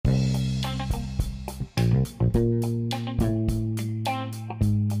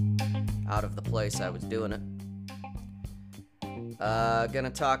Out of the place I was doing it.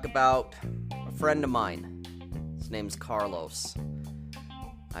 Gonna talk about a friend of mine. His name's Carlos.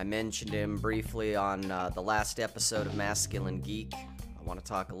 I mentioned him briefly on the last episode of Masculine Geek. I want to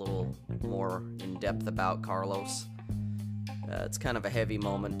talk a little more in depth about Carlos. It's kind of a heavy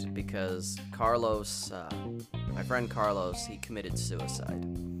moment because Carlos, my friend Carlos, he committed suicide.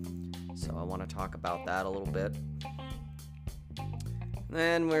 So I want to talk about that a little bit.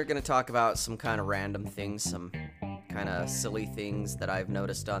 Then we're going to talk about some kind of random things, some kind of silly things that I've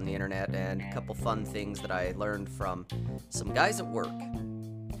noticed on the internet, and a couple fun things that I learned from some guys at work.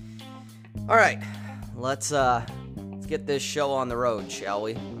 All right, let's get this show on the road, shall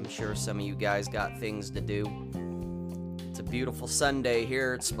we? I'm sure some of you guys got things to do. It's a beautiful Sunday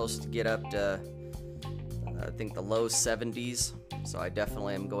here. It's supposed to get up to, I think, the low 70s. So I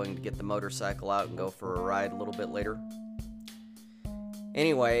definitely am going to get the motorcycle out and go for a ride a little bit later.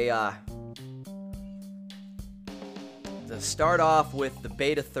 Anyway, to start off with, the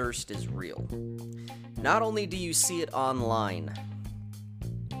beta thirst is real. Not only do you see it online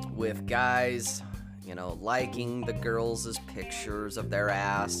with guys, you know, liking the girls' pictures of their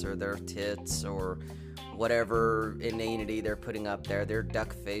ass or their tits or whatever inanity they're putting up there, their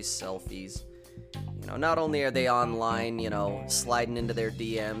duck face selfies. You know, not only are they online, you know, sliding into their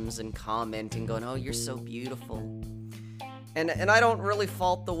DMs and commenting, going, "Oh, you're so beautiful." And I don't really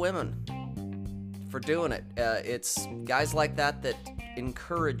fault the women for doing it. It's guys like that that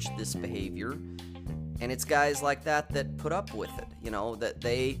encourage this behavior, and it's guys like that that put up with it. You know, that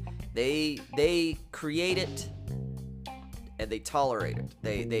they create it and they tolerate it.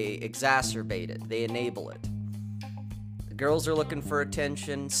 They exacerbate it. They enable it. The girls are looking for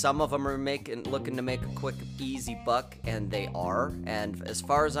attention. Some of them are looking to make a quick, easy buck, and they are. And as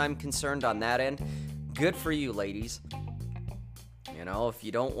far as I'm concerned on that end, good for you, ladies. You know, if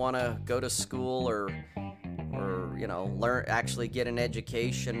you don't want to go to school or you know, actually get an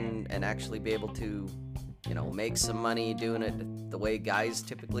education and actually be able to, you know, make some money doing it the way guys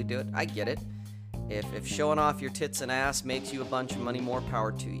typically do it, I get it. If showing off your tits and ass makes you a bunch of money, more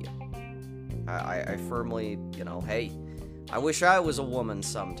power to you. I firmly, you know, hey, I wish I was a woman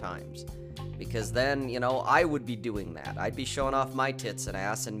sometimes, because then, you know, I would be doing that. I'd be showing off my tits and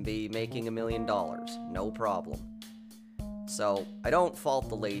ass and be making $1 million, no problem. So I don't fault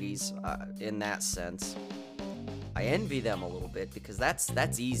the ladies in that sense. I envy them a little bit because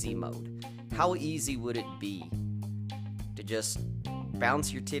that's easy mode. How easy would it be to just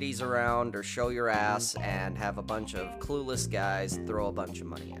bounce your titties around or show your ass and have a bunch of clueless guys throw a bunch of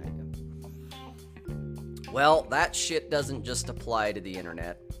money at you? Well, that shit doesn't just apply to the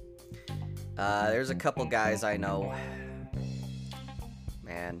internet. There's a couple guys I know.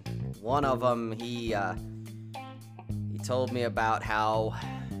 Man, one of them, he told me about how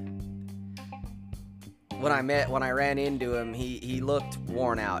when I ran into him, he looked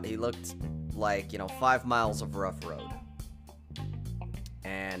worn out. He looked like, you know, 5 miles of rough road.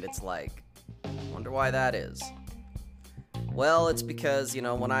 And it's like, wonder why that is. Well, it's because, you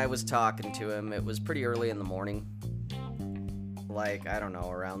know, when I was talking to him, it was pretty early in the morning. Like, I don't know,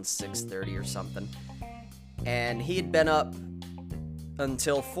 around 6:30 or something. And he had been up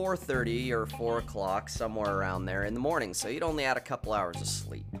until 4:30 or 4 o'clock, somewhere around there in the morning, so he'd only had a couple hours of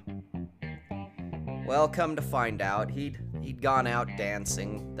sleep. Well, come to find out, he'd gone out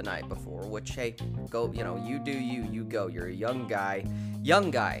dancing the night before, which, hey, go, you know, you do you go. You're a young guy.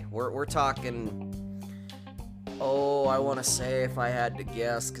 We're talking, oh, I want to say, if I had to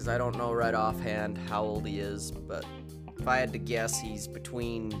guess, because I don't know right offhand how old he is, but if I had to guess, he's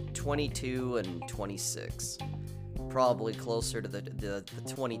between 22 and 26. Probably closer to the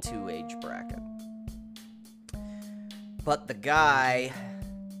 22 age bracket. But the guy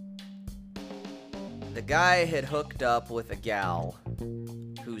had hooked up with a gal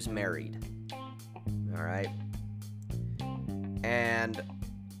who's married. All right. And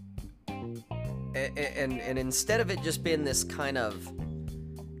instead of it just being this kind of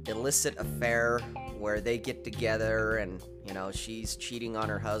illicit affair where they get together and, you know, she's cheating on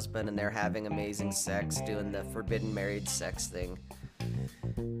her husband and they're having amazing sex, doing the forbidden married sex thing.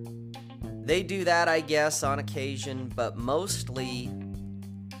 They do that, I guess, on occasion, but mostly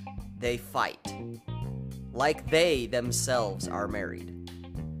they fight. Like they themselves are married.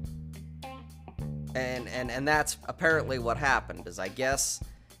 And that's apparently what happened, is I guess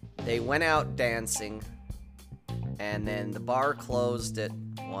they went out dancing, and then the bar closed at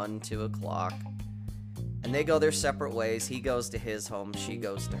 1, 2 o'clock. And they go their separate ways. He goes to his home, she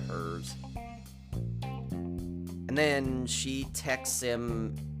goes to hers. And then she texts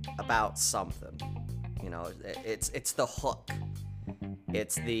him about something. You know, it's the hook.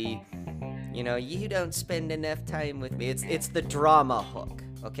 It's the, you know, you don't spend enough time with me. It's the drama hook,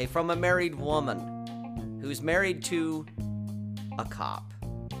 okay, from a married woman who's married to a cop.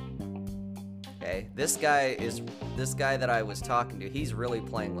 Okay, this guy that I was talking to, he's really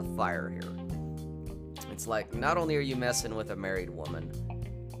playing with fire here. It's like, not only are you messing with a married woman,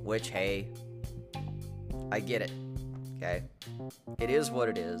 which, hey, I get it, okay? It is what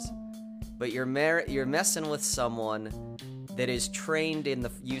it is. But you're messing with someone that is trained in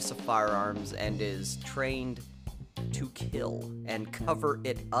the use of firearms and is trained to kill and cover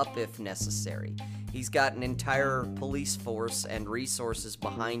it up if necessary. He's got an entire police force and resources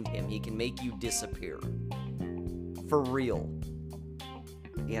behind him. He can make you disappear. For real.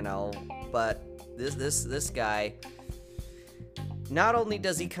 You know, but this guy, not only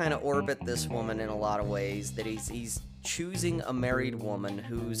does he kind of orbit this woman in a lot of ways, that he's choosing a married woman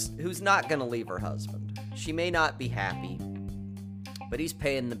who's not gonna leave her husband. She may not be happy, but he's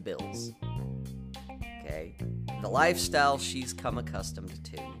paying the bills. Okay? The lifestyle she's come accustomed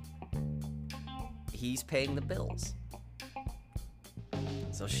to. He's paying the bills.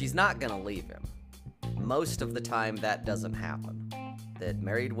 So she's not gonna leave him. Most of the time that doesn't happen. That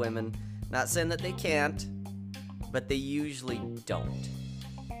married women, not saying that they can't, but they usually don't.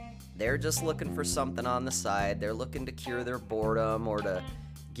 They're just looking for something on the side. They're looking to cure their boredom or to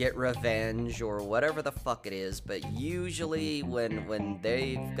get revenge or whatever the fuck it is. But usually when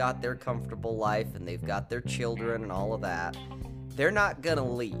they've got their comfortable life and they've got their children and all of that, they're not gonna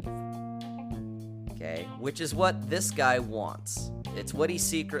leave. Okay? Which is what this guy wants. It's what he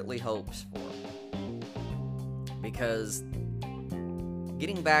secretly hopes for. Because,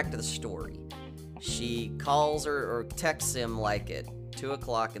 getting back to the story, she calls her or texts him like at 2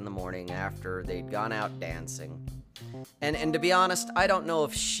 o'clock in the morning after they'd gone out dancing. And to be honest, I don't know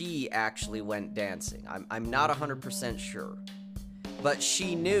if she actually went dancing. I'm not 100% sure. But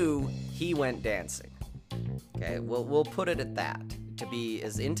she knew he went dancing. Okay, we'll put it at that, to be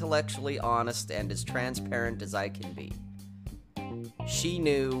as intellectually honest and as transparent as I can be. She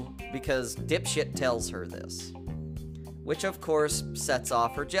knew because dipshit tells her this. Which, of course, sets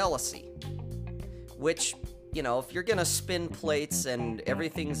off her jealousy. Which, you know, if you're gonna spin plates and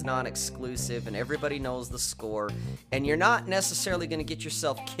everything's non-exclusive and everybody knows the score, and you're not necessarily gonna get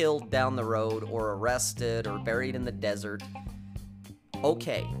yourself killed down the road or arrested or buried in the desert,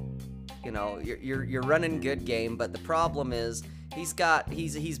 okay. You know, you're running good game, but the problem is he's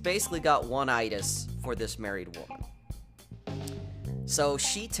basically got one-itis for this married woman. So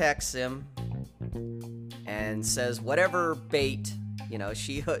she texts him and says whatever bait, you know,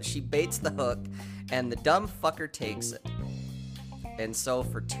 she baits the hook, and the dumb fucker takes it. And so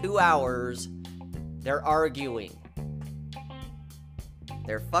for 2 hours, they're arguing.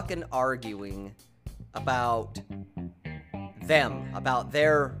 They're fucking arguing about them, about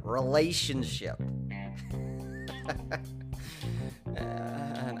their relationship.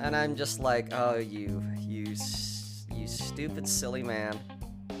 And I'm just like, oh, you stupid silly man.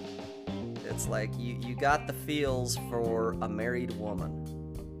 It's like, you got the feels for a married woman.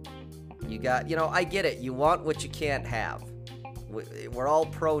 You got, you know, I get it. You want what you can't have. We're all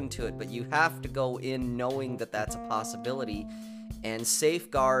prone to it, but you have to go in knowing that that's a possibility and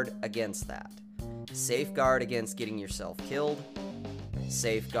safeguard against that. Safeguard against getting yourself killed.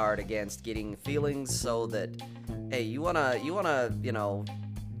 Safeguard against getting feelings so that, hey, you wanna, you know,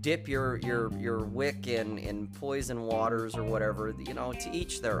 dip your wick in poison waters or whatever, you know, to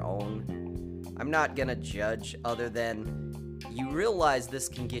each their own. I'm not gonna judge, other than you realize this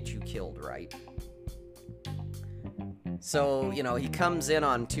can get you killed, right? So, you know, he comes in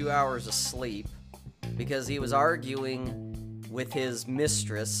on 2 hours of sleep because he was arguing with his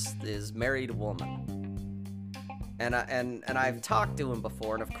mistress, his married woman. And I've talked to him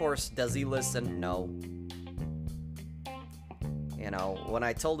before, and of course, does he listen? No. You know, when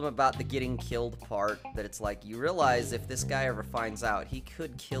I told him about the getting killed part, that it's like, you realize if this guy ever finds out, he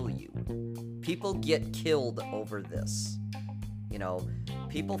could kill you. People get killed over this. You know,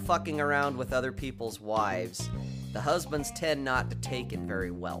 people fucking around with other people's wives, the husbands tend not to take it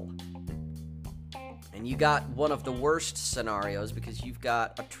very well. And you got one of the worst scenarios because you've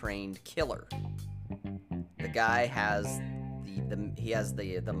got a trained killer. The guy has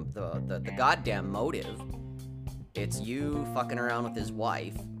the goddamn motive. It's you fucking around with his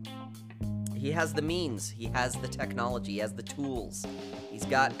wife. He has the means, he has the technology, he has the tools. He's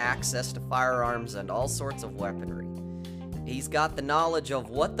got access to firearms and all sorts of weaponry. He's got the knowledge of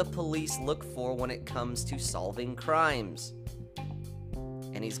what the police look for when it comes to solving crimes.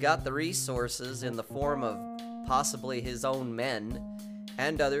 And he's got the resources in the form of possibly his own men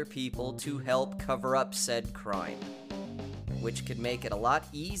and other people to help cover up said crime, which could make it a lot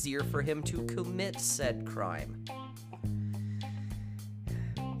easier for him to commit said crime.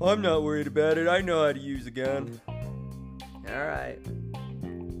 I'm not worried about it. I know how to use a gun. Alright.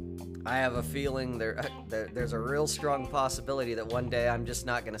 I have a feeling there's a real strong possibility that one day I'm just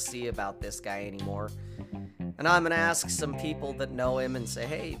not going to see about this guy anymore. And I'm going to ask some people that know him and say,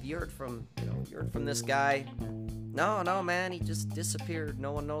 hey, have you heard from this guy? No, man, he just disappeared.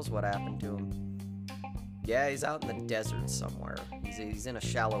 No one knows what happened to him. Yeah, he's out in the desert somewhere. He's in a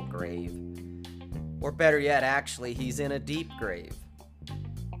shallow grave. Or better yet, actually, he's in a deep grave.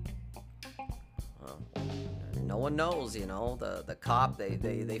 No one knows, the cop,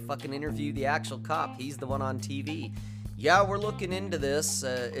 they fucking interview the actual cop. He's the one on TV. Yeah, we're looking into this.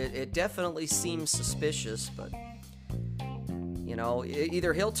 It definitely seems suspicious, but,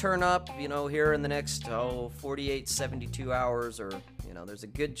 either he'll turn up, here in the next, 48, 72 hours, or, there's a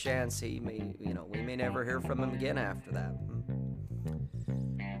good chance he may, we may never hear from him again after that.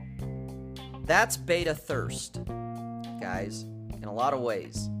 That's beta thirst, guys, in a lot of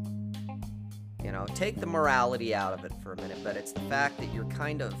ways. Take the morality out of it for a minute, but it's the fact that you're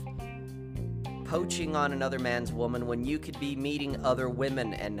kind of poaching on another man's woman when you could be meeting other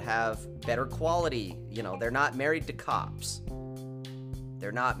women and have better quality. They're not married to cops.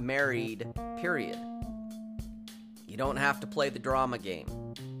 They're not married, period. You don't have to play the drama game.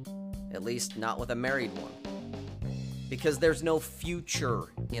 At least not with a married one. Because there's no future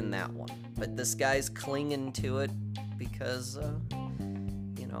in that one. But this guy's clinging to it because,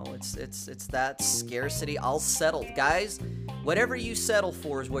 it's that scarcity. I'll settle. Guys, whatever you settle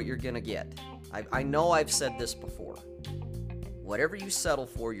for is what you're gonna get. I know I've said this before. Whatever you settle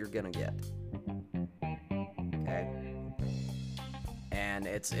for, you're gonna get. Okay? And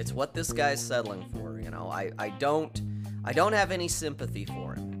it's what this guy's settling for, I don't have any sympathy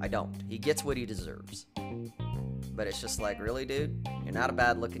for him. I don't. He gets what he deserves. But it's just like, really, dude? You're not a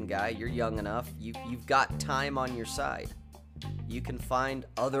bad-looking guy. You're young enough. You've got time on your side. You can find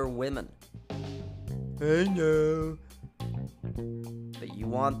other women. I know. But you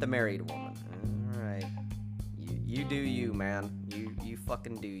want the married woman. Alright. You do you, man. You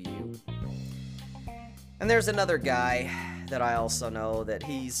fucking do you. And there's another guy that I also know that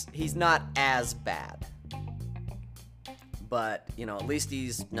he's not as bad. But, at least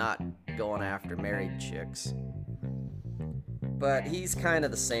he's not going after married chicks. But he's kind of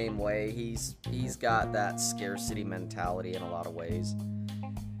the same way. He's got that scarcity mentality in a lot of ways.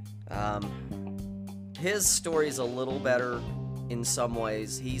 His story's a little better in some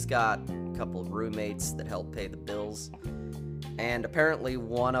ways. He's got a couple of roommates that help pay the bills. And apparently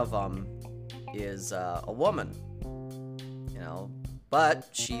one of them is a woman. But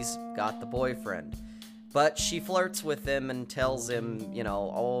she's got the boyfriend. But she flirts with him and tells him,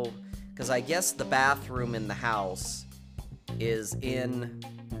 because I guess the bathroom in the house is in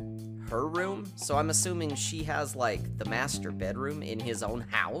her room, so I'm assuming she has, the master bedroom in his own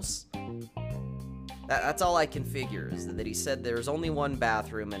house. That's all I can figure, is that he said there's only one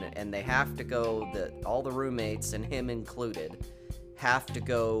bathroom, and they have to go, all the roommates, and him included, have to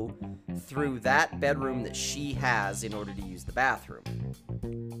go through that bedroom that she has in order to use the bathroom.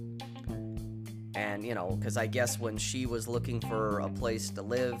 And, because I guess when she was looking for a place to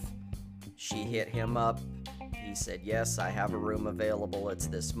live, she hit him up. He said, yes, I have a room available. It's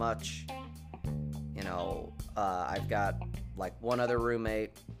this much. I've got, one other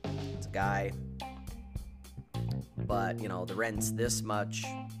roommate. It's a guy. But, the rent's this much.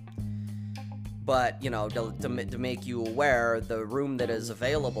 But, to make you aware, the room that is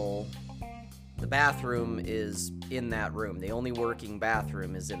available, the bathroom is in that room. The only working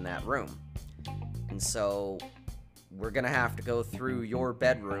bathroom is in that room. And so we're going to have to go through your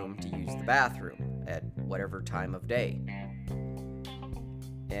bedroom to use the bathroom at whatever time of day.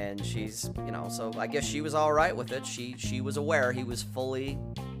 And she's, so I guess she was all right with it. She was aware. He was fully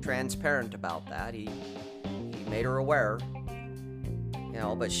transparent about that. He made her aware.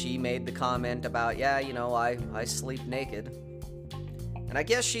 But she made the comment about, yeah, I sleep naked. And I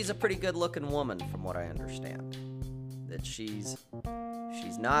guess she's a pretty good-looking woman, from what I understand. That she's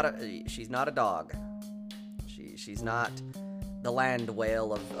not a dog. She's not the land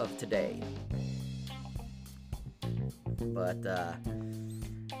whale of today. But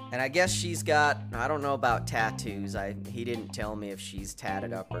and I guess she's got, I don't know about tattoos. He didn't tell me if she's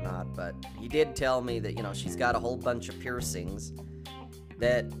tatted up or not, but he did tell me that she's got a whole bunch of piercings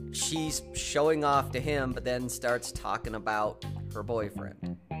that she's showing off to him, but then starts talking about her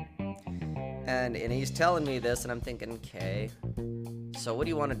boyfriend. And he's telling me this, and I'm thinking, okay, so what do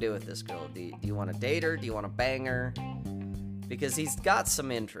you want to do with this girl? Do you want to date her? Do you want to bang her? because he's got some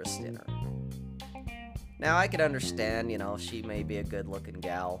interest in her. Now, I could understand, you know, she may be a good-looking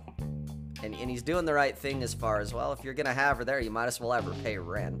gal, and he's doing the right thing as far as, well, if you're gonna have her there, you might as well have her pay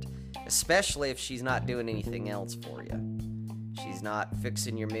rent, especially if she's not doing anything else for you. She's not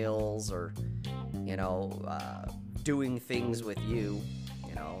fixing your meals or, you know, doing things with you.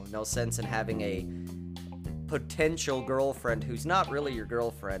 You know, no sense in having a potential girlfriend who's not really your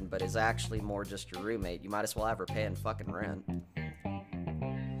girlfriend, but is actually more just your roommate. You might as well have her paying fucking rent.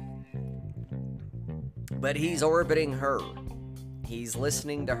 But he's orbiting her. He's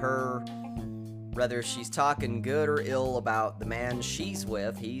listening to her, whether she's talking good or ill about the man she's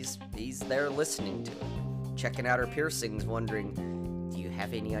with. He's there listening to it, checking out her piercings, wondering, do you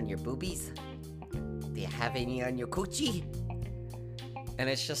have any on your boobies? Do you have any on your coochie? And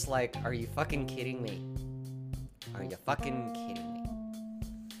it's just like, are you fucking kidding me? Are you fucking kidding me?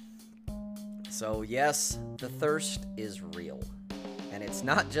 So yes, the thirst is real. And it's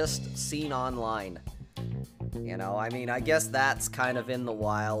not just seen online. You know, I mean, I guess that's kind of in the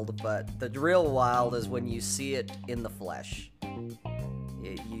wild, but the real wild is when you see it in the flesh.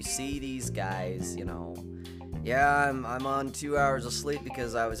 You see these guys, you know, yeah, I'm on 2 hours of sleep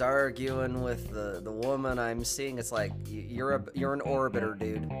because I was arguing with the woman I'm seeing. It's like, you're an orbiter,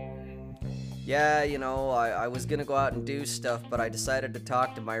 dude. Yeah, you know, I was gonna go out and do stuff, but I decided to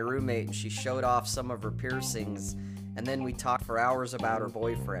talk to my roommate, and she showed off some of her piercings, and then we talked for hours about her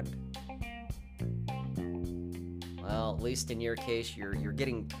boyfriend. Well, at least in your case, you're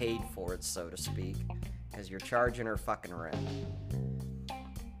getting paid for it, so to speak, as you're charging her fucking rent.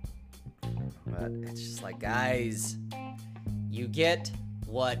 But it's just like, guys, you get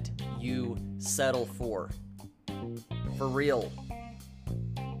what you settle for. For real.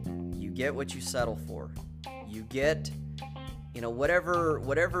 You get what you settle for. You get, you know,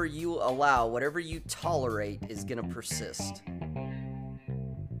 whatever you allow, whatever you tolerate is gonna persist.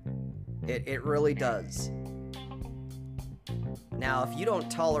 It really does. Now, if you don't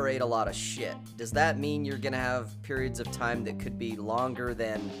tolerate a lot of shit, does that mean you're gonna have periods of time that could be longer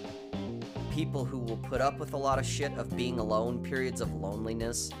than people who will put up with a lot of shit of being alone, periods of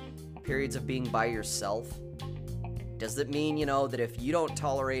loneliness, periods of being by yourself? Does it mean, you know, that if you don't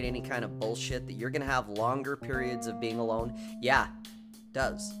tolerate any kind of bullshit, that you're gonna have longer periods of being alone? Yeah, it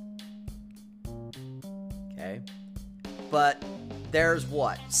does. Okay? But there's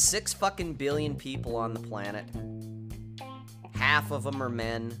what? 6 fucking billion people on the planet. Half of them are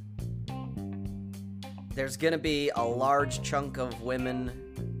men. There's gonna be a large chunk of women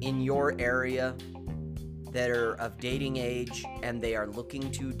in your area that are of dating age, and they are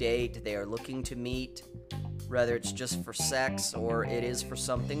looking to date, they are looking to meet, whether it's just for sex or it is for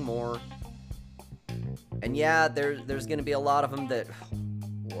something more. And yeah, there's gonna be a lot of them that,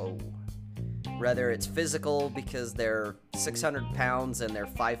 whoa, whether it's physical because they're 600 pounds and they're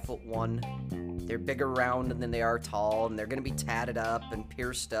 5'1", they're bigger round than they are tall, and they're gonna be tatted up and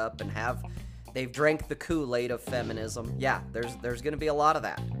pierced up and they've drank the Kool-Aid of feminism. Yeah, there's gonna be a lot of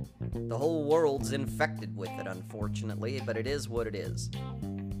that. The whole world's infected with it, unfortunately, but it is what it is.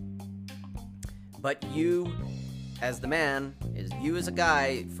 But you, as the man, you as a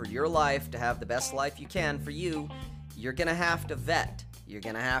guy, for your life, to have the best life you can for you, you're gonna have to vet. You're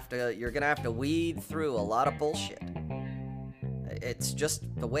gonna have to weed through a lot of bullshit. It's just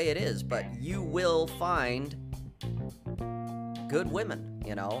the way it is, but you will find good women,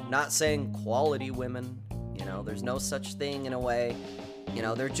 you know? Not saying quality women, you know, there's no such thing in a way. You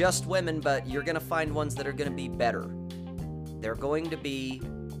know, they're just women, but you're gonna find ones that are gonna be better. They're going to be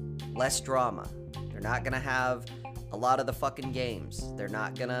less drama. They're not gonna have a lot of the fucking games. They're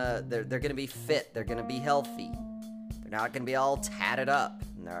gonna be fit. They're gonna be healthy. They're not gonna be all tatted up.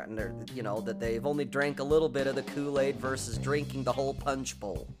 And they're, you know, that they've only drank a little bit of the Kool-Aid versus drinking the whole punch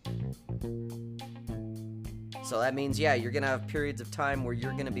bowl. So that means, yeah, you're gonna have periods of time where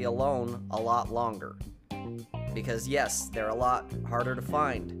you're gonna be alone a lot longer. Because yes, they're a lot harder to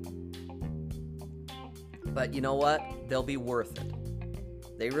find. But you know what? They'll be worth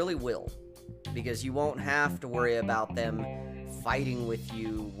it. They really will. Because you won't have to worry about them fighting with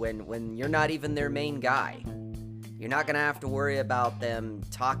you when you're not even their main guy. You're not gonna have to worry about them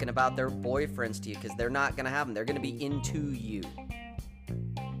talking about their boyfriends to you, because they're not gonna have them. They're gonna be into you.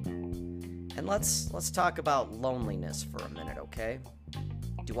 And let's talk about loneliness for a minute, okay?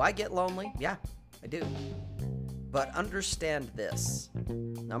 Do I get lonely? Yeah, I do. But understand this.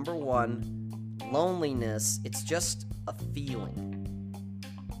 Number one, loneliness, it's just a feeling.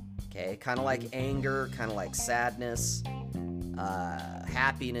 Okay, kind of like anger, kind of like sadness,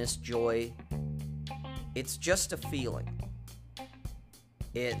 happiness, joy. It's just a feeling.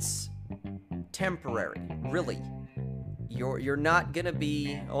 It's temporary, really. you're not gonna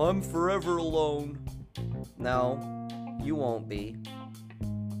be, oh, I'm forever alone. No, you won't be.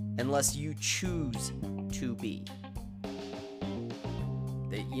 Unless you choose to be.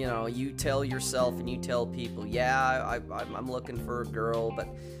 That, you know, you tell yourself and you tell people, yeah, I'm looking for a girl, but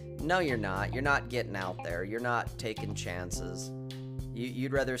no, you're not. You're not getting out there. You're not taking chances.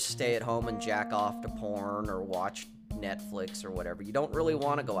 You'd rather stay at home and jack off to porn or watch Netflix or whatever. You don't really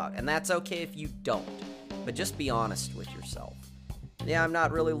want to go out, and that's okay if you don't. But just be honest with yourself. Yeah, I'm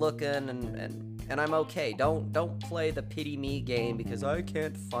not really looking, and I'm okay. Don't play the pity me game because I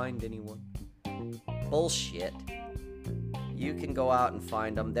can't find anyone. Bullshit. You can go out and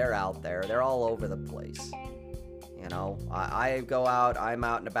find them. They're out there. They're all over the place. You know, I go out, I'm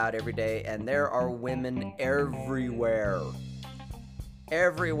out and about every day, and there are women everywhere.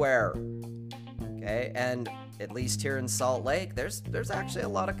 Everywhere. Okay, and at least here in Salt Lake, there's actually a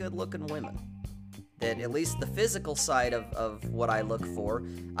lot of good-looking women. That at least the physical side of what I look for,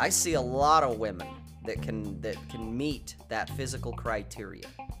 I see a lot of women that can meet that physical criteria.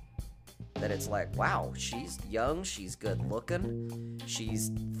 That it's like, wow, she's young, she's good looking,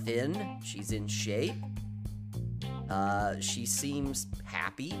 she's thin, she's in shape, she seems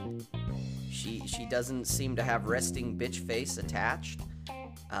happy, she doesn't seem to have resting bitch face attached,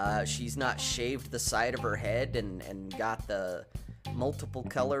 she's not shaved the side of her head and got the multiple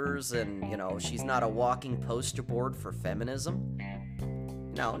colors, and, you know, she's not a walking poster board for feminism.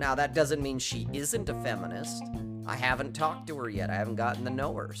 No, now that doesn't mean she isn't a feminist. I haven't talked to her yet. I haven't gotten to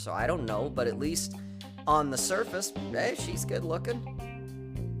know her, so I don't know, but at least on the surface, hey, she's good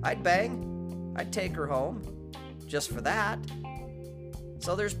looking. I'd bang. I'd take her home just for that.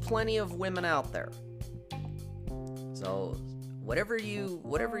 So there's plenty of women out there. So whatever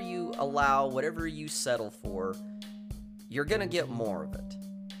you allow, whatever you settle for, you're gonna get more of it.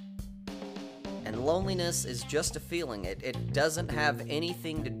 And loneliness is just a feeling. It doesn't have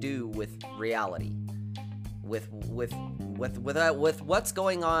anything to do with reality. With what's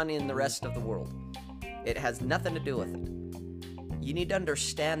going on in the rest of the world. It has nothing to do with it. You need to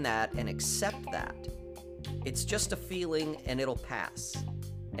understand that and accept that. It's just a feeling and it'll pass.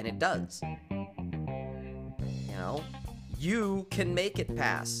 And it does. You know? You can make it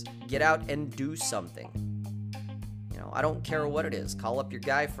pass. Get out and do something. You know, I don't care what it is. Call up your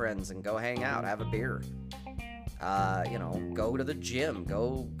guy friends and go hang out, have a beer. You know, go to the gym,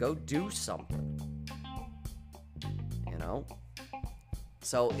 go do something. You know?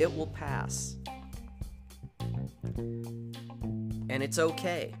 So it will pass. And it's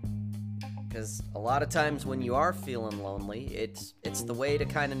okay. Because a lot of times when you are feeling lonely, it's the way to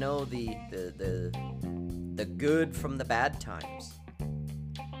kind of know the good from the bad times.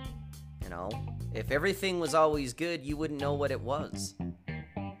 You know? If everything was always good, you wouldn't know what it was.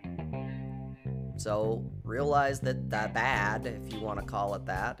 So realize that the bad, if you want to call it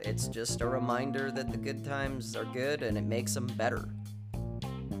that, it's just a reminder that the good times are good and it makes them better.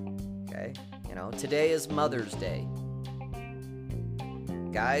 Okay? You know, today is Mother's Day.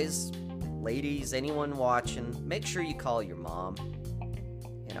 Guys, ladies, anyone watching, make sure you call your mom.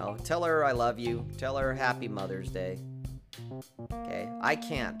 You know, tell her I love you. Tell her Happy Mother's Day. Okay? I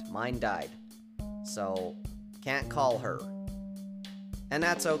can't. Mine died. So, can't call her. And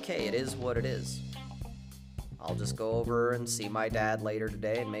that's okay. It is what it is. I'll just go over and see my dad later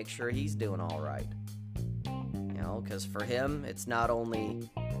today and make sure he's doing all right. You know, because for him, it's not only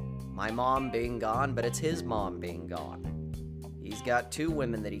my mom being gone, but it's his mom being gone. He's got 2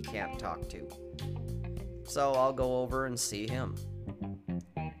 women that he can't talk to. So I'll go over and see him.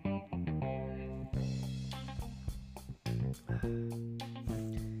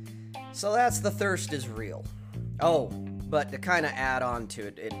 So that's The Thirst is Real. Oh, but to kind of add on to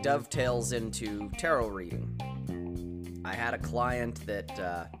it, it dovetails into tarot reading. I had a client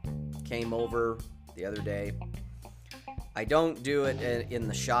that came over the other day. I don't do it in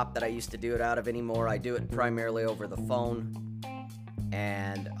the shop that I used to do it out of anymore. I do it primarily over the phone.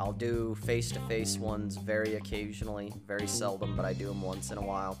 And I'll do face-to-face ones very occasionally, very seldom, but I do them once in a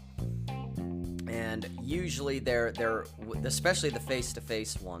while. And usually they're especially the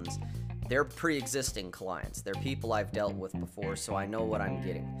face-to-face ones, they're pre-existing clients. They're people I've dealt with before, so I know what I'm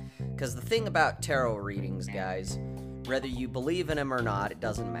getting. Because the thing about tarot readings, guys, whether you believe in them or not, it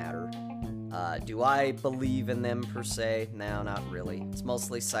doesn't matter. Do I believe in them per se? No, not really. It's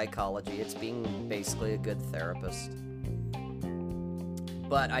mostly psychology. It's being basically a good therapist.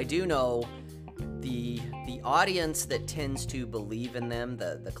 But I do know the audience that tends to believe in them,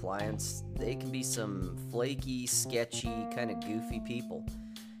 the clients, they can be some flaky, sketchy, kind of goofy people.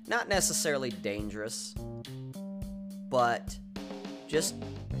 Not necessarily dangerous, but just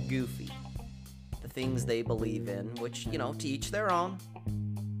goofy. The things they believe in, which, you know, to each their own.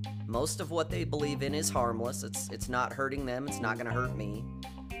 Most of what they believe in is harmless. It's not hurting them. It's not going to hurt me.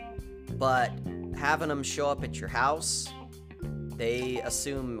 But having them show up at your house, they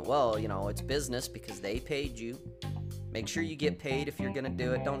assume, well, you know, it's business because they paid you. Make sure you get paid if you're going to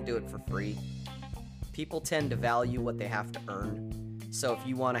do it. Don't do it for free. People tend to value what they have to earn. So if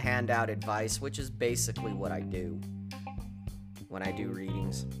you want to hand out advice, which is basically what I do when I do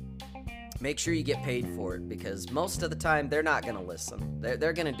readings, make sure you get paid for it, because most of the time they're not going to listen.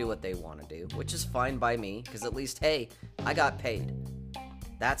 They're going to do what they want to do, which is fine by me, because at least, hey, I got paid.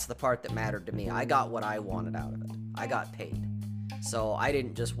 That's the part that mattered to me. I got what I wanted out of it. I got paid. So I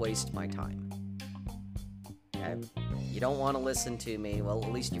didn't just waste my time. Okay? You don't want to listen to me, well,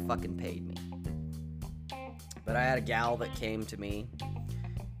 at least you fucking paid me. But I had a gal that came to me,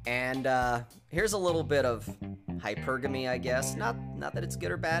 and here's a little bit of hypergamy, I guess. Not that it's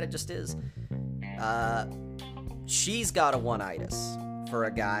good or bad, it just is. She's got a one-itis for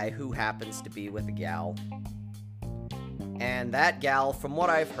a guy who happens to be with a gal. And that gal, from what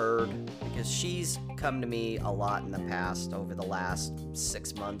I've heard, because she's come to me a lot in the past, over the last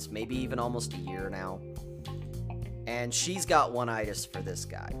 6 months, maybe even almost a year now, and she's got one-itis for this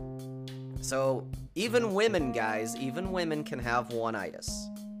guy. So even women, guys, even women can have one-itis.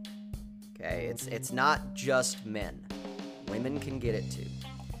 Okay, it's not just men. Women can get it too.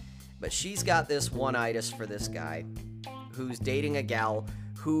 But she's got this one-itis for this guy who's dating a gal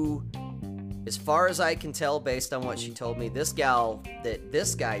who, as far as I can tell based on what she told me, this gal that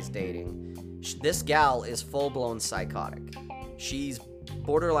this guy's dating, this gal is full-blown psychotic. She's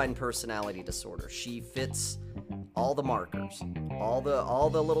borderline personality disorder. She fits all the markers. All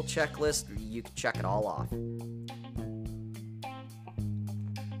the little checklist, you can check it all off.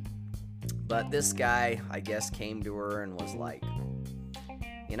 But this guy, I guess, came to her and was like,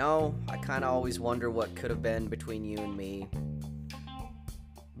 you know, I kind of always wonder what could have been between you and me.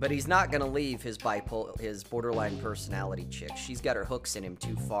 But he's not going to leave his borderline personality chick. She's got her hooks in him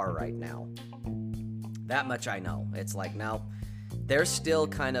too far right now. That much I know. It's like, now, they're still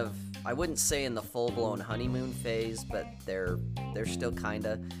kind of, I wouldn't say in the full-blown honeymoon phase, but they're still kind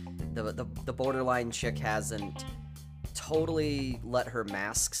of, the borderline chick hasn't totally let her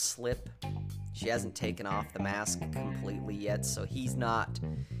mask slip. She hasn't taken off the mask completely yet, so he's not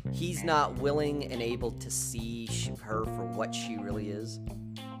willing and able to see her for what she really is,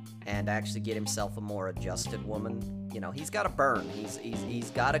 and actually get himself a more adjusted woman. You know, he's got to burn.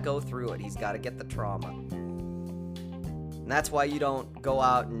 He's got to go through it. He's got to get the trauma. And that's why you don't go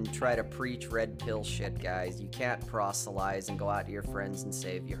out and try to preach red pill shit, guys. You can't proselytize and go out to your friends and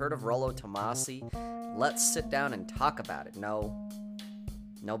say, have you heard of Rollo Tomasi? Let's sit down and talk about it. No.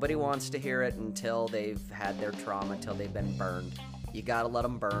 Nobody wants to hear it until they've had their trauma, until they've been burned. You gotta let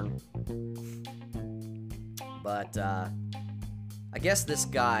them burn. But, I guess this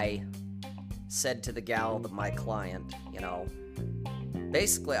guy said to the gal, my client, you know,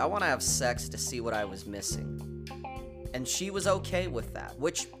 basically, I want to have sex to see what I was missing. And she was okay with that,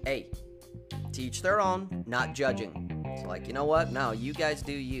 which, hey, to each their own, not judging. It's like, you know what? No, you guys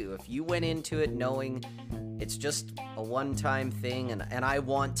do you. If you went into it knowing it's just a one-time thing and I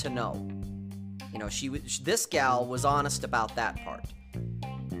want to know. You know, this gal was honest about that part.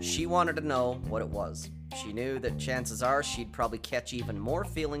 She wanted to know what it was. She knew that chances are she'd probably catch even more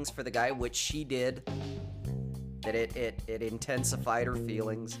feelings for the guy, which she did. That it intensified her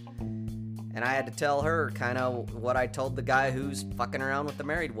feelings. And I had to tell her kind of what I told the guy who's fucking around with the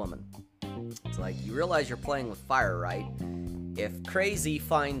married woman. It's like, you realize you're playing with fire, right? If Crazy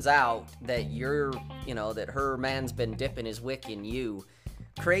finds out that that her man's been dipping his wick in you,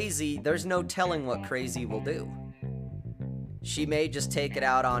 Crazy, there's no telling what Crazy will do. She may just take it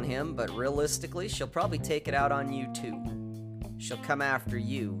out on him, but realistically, she'll probably take it out on you too. She'll come after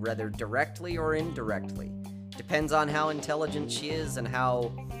you, whether directly or indirectly. Depends on how intelligent she is and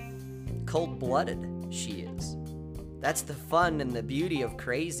how cold-blooded she is. That's the fun and the beauty of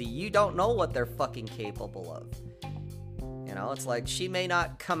Crazy. You don't know what they're fucking capable of. You know, it's like, she may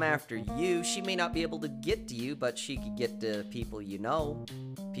not come after you, she may not be able to get to you, but she could get to people you know,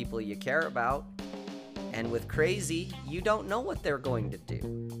 people you care about. And with Crazy, you don't know what they're going to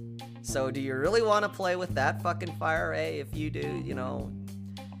do. So do you really want to play with that fucking fire? Hey, if you do, you know,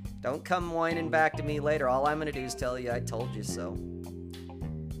 don't come whining back to me later. All I'm going to do is tell you I told you so.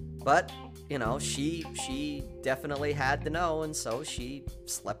 But, you know, she definitely had to know, and so she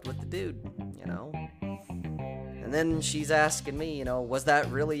slept with the dude, you know. And then she's asking me, you know, was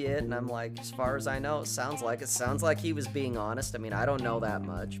that really it? And I'm like, as far as I know, it sounds like he was being honest. I mean, I don't know that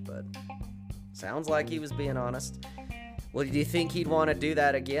much, but sounds like he was being honest. Well, do you think he'd want to do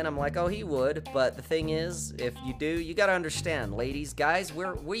that again? I'm like, oh, he would. But the thing is, if you do, you got to understand, ladies, guys,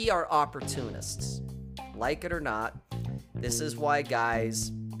 we are opportunists. Like it or not, this is why guys,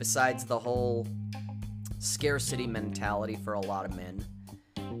 besides the whole scarcity mentality for a lot of men,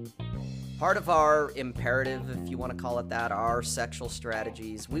 part of our imperative, if you want to call it that, our sexual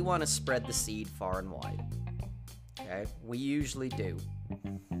strategies, we want to spread the seed far and wide. Okay? We usually do.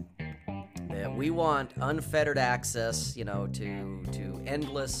 We want unfettered access, to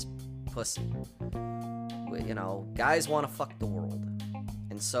endless pussy. Guys want to fuck the world.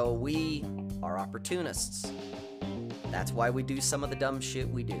 And so we are opportunists. That's why we do some of the dumb shit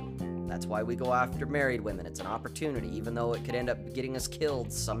we do. That's why we go after married women. It's an opportunity. Even though it could end up getting us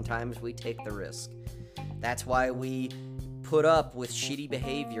killed, sometimes we take the risk. That's why we put up with shitty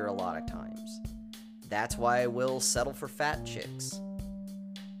behavior a lot of times. That's why we'll settle for fat chicks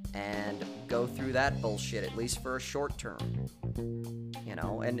and go through that bullshit, at least for a short term.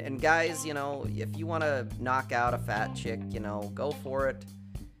 And guys, if you want to knock out a fat chick, go for it.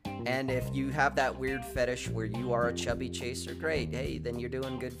 And if you have that weird fetish where you are a chubby chaser, great. Hey, then you're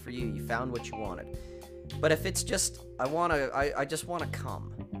doing good for you. You found what you wanted. But if it's just, I just want to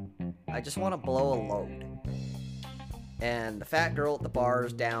come. I just want to blow a load. And the fat girl at the bar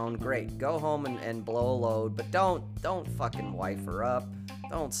is down, great. Go home and blow a load, but don't fucking wife her up.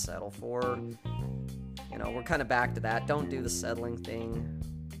 Don't settle for her. We're kind of back to that. Don't do the settling thing.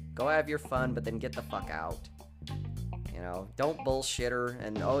 Go have your fun, but then get the fuck out. Don't bullshit her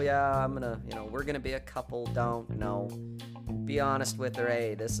and, oh yeah, we're gonna be a couple. Don't. No. Be honest with her.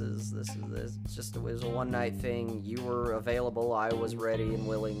 Hey, this is just, it was a one night thing. You were available. I was ready and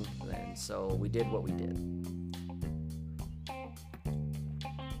willing. And so we did what we did.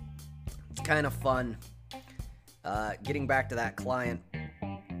 It's kind of fun. Getting back to that client.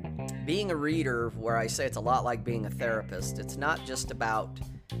 Being a reader, where I say it's a lot like being a therapist, it's not just about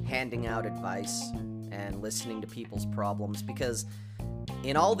handing out advice and listening to people's problems, because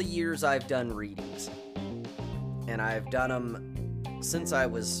in all the years I've done readings, and I've done them since I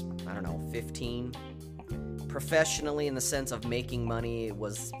was, 15, professionally in the sense of making money, it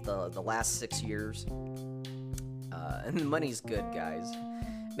was the last 6 years, and the money's good, guys.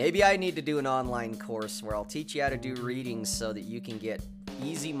 Maybe I need to do an online course where I'll teach you how to do readings so that you can get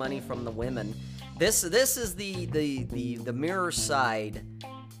easy money from the women. This is the mirror side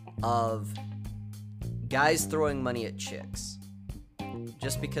of guys throwing money at chicks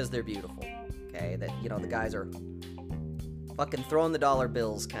just because they're beautiful. Okay, that the guys are fucking throwing the dollar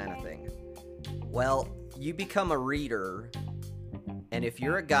bills kind of thing. Well, you become a reader, and if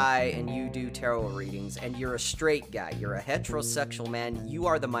you're a guy and you do tarot readings and you're a straight guy, you're a heterosexual man, you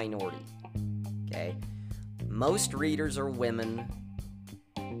are the minority. Okay? Most readers are women,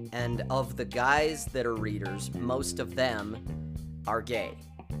 and of the guys that are readers, most of them are gay.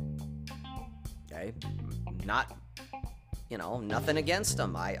 Okay? Not, nothing against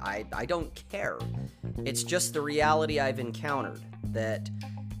them. I don't care. It's just the reality I've encountered, that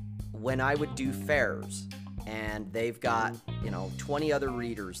when I would do fairs and they've got, 20 other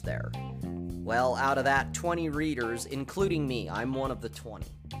readers there. Well, out of that 20 readers, including me, I'm one of the 20.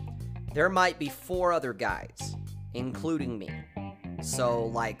 There might be 4 other guys, including me. So,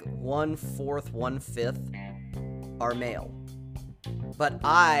 like 1/4, 1/5 are male. But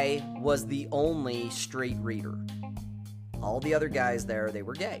I was the only straight reader. All the other guys there, they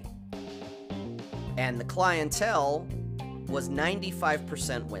were gay. And the clientele was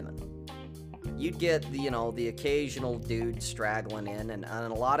 95% women. You'd get the occasional dude straggling in, and a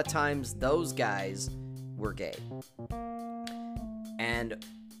lot of times those guys were gay. And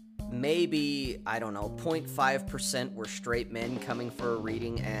maybe, 0.5% were straight men coming for a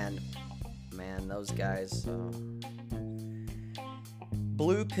reading, and man, those guys,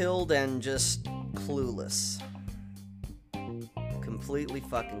 blue-pilled and just clueless. Completely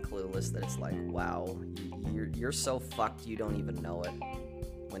fucking clueless, that it's like, wow, you're so fucked you don't even know it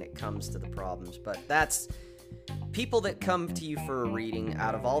when it comes to the problems. But that's people that come to you for a reading.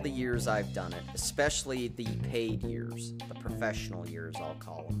 Out of all the years I've done it, especially the paid years, the professional years I'll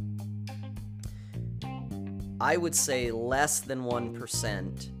call them, I would say less than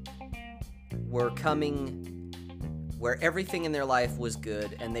 1% were coming where everything in their life was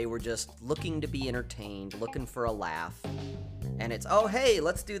good and they were just looking to be entertained, looking for a laugh. And it's, oh, hey,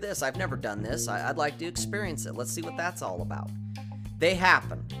 let's do this. I've never done this. I'd like to experience it. Let's see what that's all about. They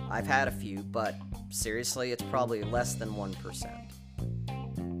happen. I've had a few, but seriously, it's probably less than 1%.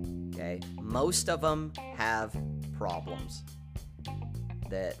 Okay? Most of them have problems.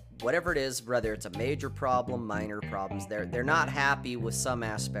 That whatever it is, whether it's a major problem, minor problems, they're not happy with some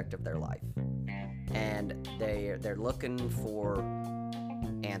aspect of their life. and they're looking for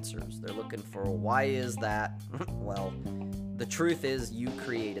answers. They're looking for, why is that? Well, the truth is you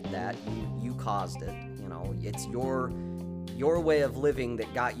created that. You caused it. You know, it's your way of living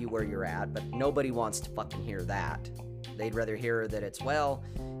that got you where you're at, but nobody wants to fucking hear that. They'd rather hear that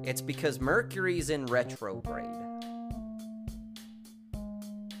it's because Mercury's in retrograde.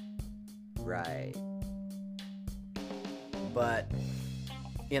 Right. But,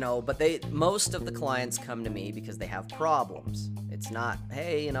 most of the clients come to me because they have problems. It's not,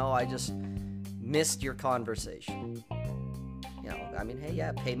 hey, I just missed your conversation. Hey,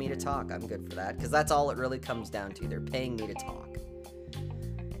 yeah, pay me to talk. I'm good for that. Because that's all it really comes down to. They're paying me to talk.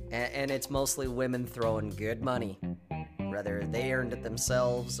 And it's mostly women throwing good money. Whether they earned it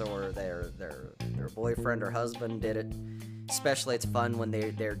themselves or their boyfriend or husband did it. Especially it's fun when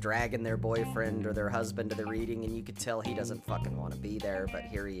they're dragging their boyfriend or their husband to the reading, and you could tell he doesn't fucking want to be there, but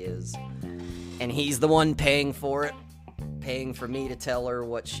here he is. And he's the one paying for it. Paying for me to tell her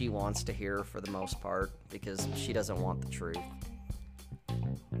what she wants to hear for the most part, because she doesn't want the truth.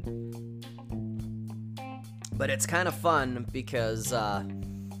 But it's kind of fun because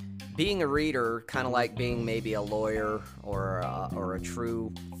being a reader, kind of like being maybe a lawyer or a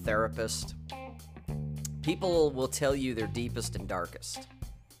true therapist, people will tell you their deepest and darkest.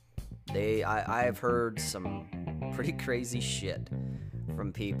 I've heard some pretty crazy shit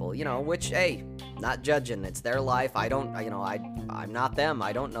from people, which, hey, not judging. It's their life. I'm not them.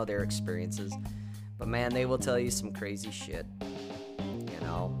 I don't know their experiences. But man, they will tell you some crazy shit,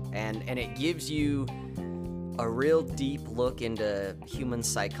 and it gives you a real deep look into human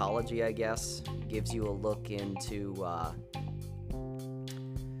psychology, I guess. It gives you a look into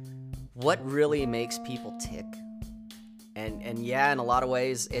what really makes people tick. And yeah, in a lot of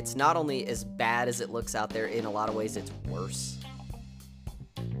ways, it's not only as bad as it looks out there, in a lot of ways it's worse.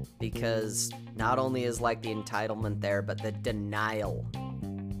 Because not only is like the entitlement there, but the denial.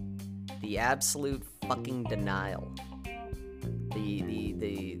 The absolute fucking denial.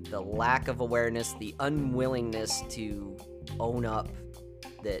 The lack of awareness, the unwillingness to own up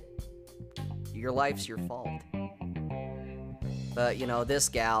that your life's your fault. But, this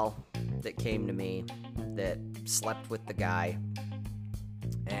gal that came to me that slept with the guy,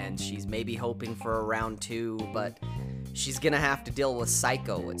 and she's maybe hoping for a round 2, but she's gonna have to deal with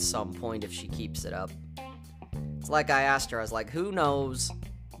Psycho at some point if she keeps it up. It's like I asked her, I was like, who knows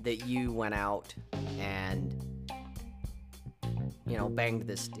that you went out and, banged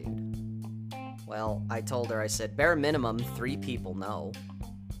this dude? Well, I told her, I said, bare minimum, 3 people know.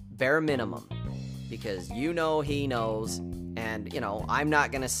 Bare minimum. Because he knows, and, I'm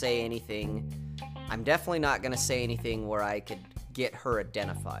not gonna say anything. I'm definitely not gonna say anything where I could get her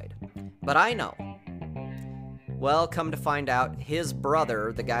identified. But I know. Well, come to find out, his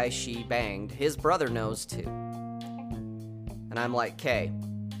brother, the guy she banged, his brother knows too. And I'm like, okay,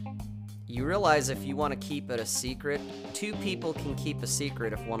 you realize if you want to keep it a secret, 2 people can keep a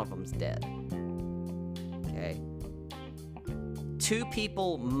secret if one of them's dead. Okay? 2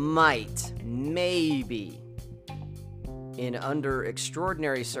 people might, maybe, under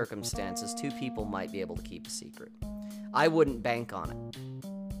extraordinary circumstances, 2 people might be able to keep a secret. I wouldn't bank on it.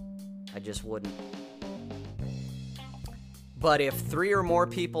 I just wouldn't. But if 3 or more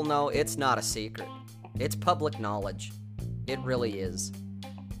people know, it's not a secret. It's public knowledge. It really is.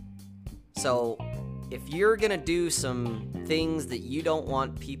 So, if you're gonna do some things that you don't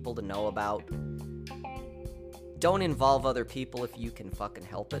want people to know about, don't involve other people if you can fucking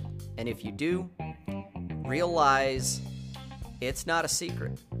help it. And if you do, realize it's not a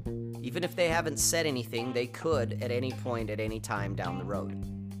secret. Even if they haven't said anything, they could at any point, at any time down the road.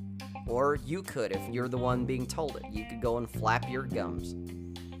 Or you could if you're the one being told it. You could go and flap your gums.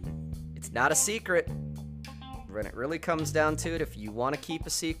 It's not a secret. When it really comes down to it, if you want to keep a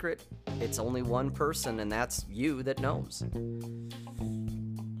secret, it's only one person, and that's you that knows.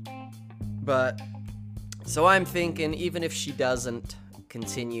 But, so I'm thinking, even if she doesn't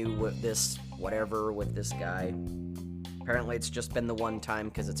continue with this, whatever, with this guy, apparently it's just been the one time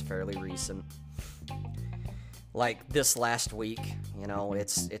because it's fairly recent. Like this last week,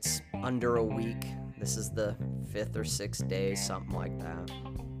 it's under a week. This is the 5th or 6th day, something like that.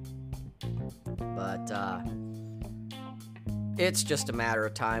 But, it's just a matter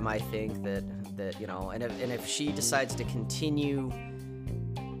of time, I think, that and if she decides to continue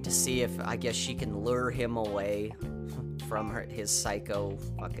to see if, I guess, she can lure him away from his psycho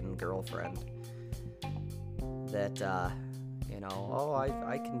fucking girlfriend, that,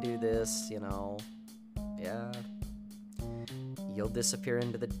 I can do this, yeah, you'll disappear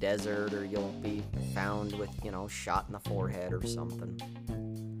into the desert, or you'll be found with, shot in the forehead or something.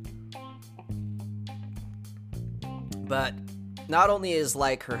 But not only is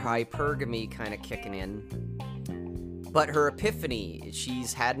like her hypergamy kind of kicking in, but her epiphany.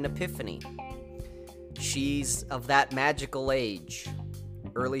 She's had an epiphany. She's of that magical age,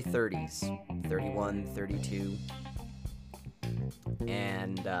 early 30s, 31, 32.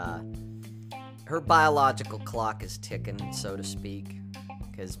 And her biological clock is ticking, so to speak.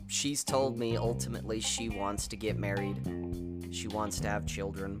 Because she's told me ultimately she wants to get married. She wants to have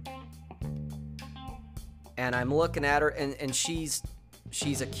children. And I'm looking at her, and she's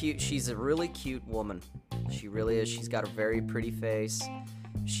a really cute woman. She really is. She's got a very pretty face.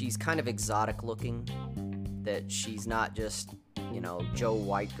 She's kind of exotic looking. That she's not just, Joe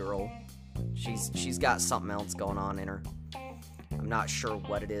White girl. She's got something else going on in her. I'm not sure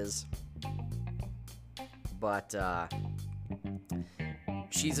what it is. But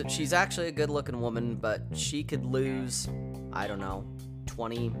she's actually a good looking woman, but she could lose, I don't know,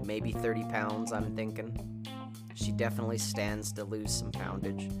 20, maybe 30 pounds, I'm thinking. She definitely stands to lose some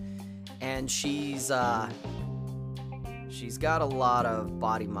poundage. And she's got a lot of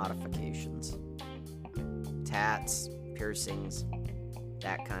body modifications. Tats, piercings,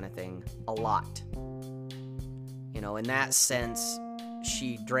 that kind of thing. A lot. In that sense,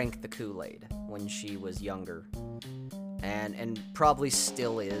 she drank the Kool-Aid when she was younger. And probably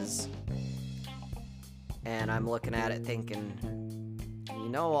still is. And I'm looking at it thinking,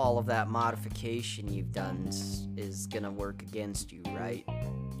 all of that modification you've done is gonna work against you, right?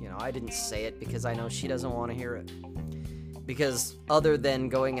 I didn't say it because I know she doesn't want to hear it. Because other than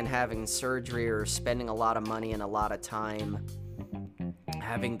going and having surgery or spending a lot of money and a lot of time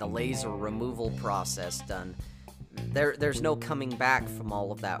having the laser removal process done, there's no coming back from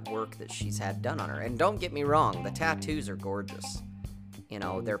all of that work that she's had done on her. And don't get me wrong, the tattoos are gorgeous.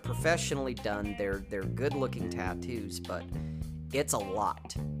 They're professionally done, they're good-looking tattoos, but it's a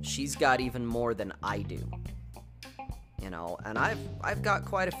lot. She's got even more than I do. And I've got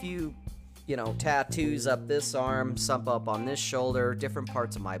quite a few, tattoos up this arm, some up on this shoulder, different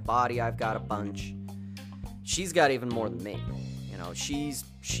parts of my body. I've got a bunch. She's got even more than me.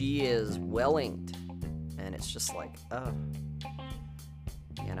 She is well inked. And it's just like,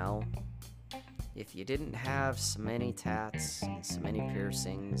 if you didn't have so many tats and so many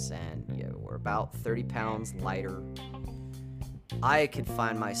piercings and you were about 30 pounds lighter, I could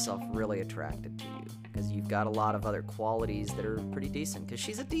find myself really attracted to you because you've got a lot of other qualities that are pretty decent. Because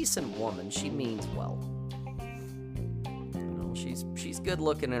she's a decent woman. She means well. She's good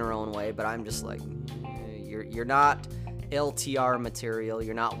looking in her own way, but I'm just like, you're not LTR material.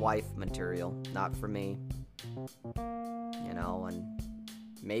 You're not wife material. Not for me. And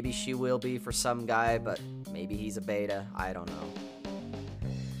maybe she will be for some guy, but maybe he's a beta. I don't know.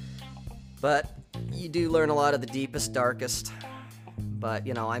 But you do learn a lot of the deepest, darkest. But,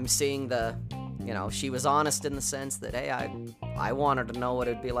 I'm seeing she was honest in the sense that, hey, I wanted to know what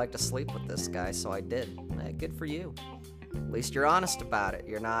it'd be like to sleep with this guy, so I did. Hey, good for you. At least you're honest about it.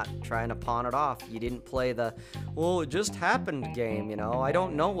 You're not trying to pawn it off. You didn't play the, well, it just happened game, I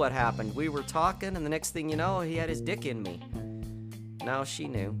don't know what happened. We were talking, and the next thing you know, he had his dick in me. No, she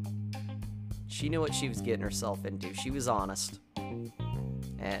knew. She knew what she was getting herself into. She was honest.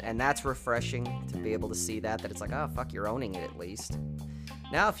 And that's refreshing to be able to see that it's like, oh, fuck, you're owning it at least.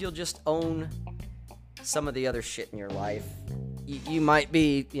 Now, if you'll just own some of the other shit in your life, you might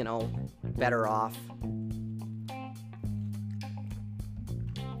be, better off.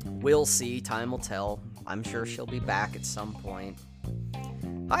 We'll see. Time will tell. I'm sure she'll be back at some point.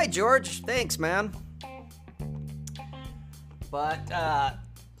 Hi, George. Thanks, man. But,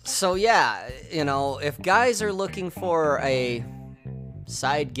 so yeah, if guys are looking for a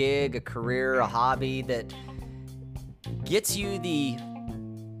side gig, a career, a hobby that gets you the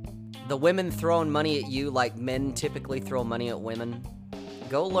women throwing money at you like men typically throw money at women,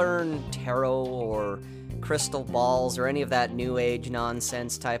 go learn tarot or crystal balls or any of that new age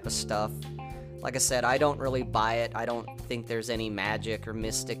nonsense type of stuff. Like I said, I don't really buy it. I don't think there's any magic or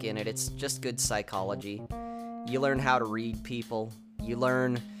mystic in it. It's just good psychology. You learn how to read people. You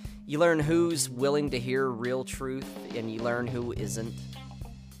learn who's willing to hear real truth, and you learn who isn't.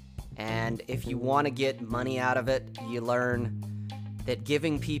 And if you want to get money out of it, you learn that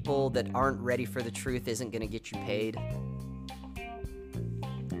giving people that aren't ready for the truth isn't going to get you paid.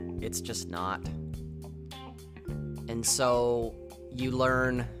 It's just not. And so you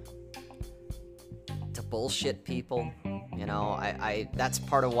learn to bullshit people. I that's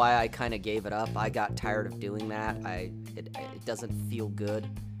part of why I kind of gave it up. I got tired of doing that. It doesn't feel good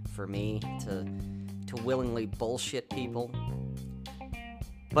for me to willingly bullshit people.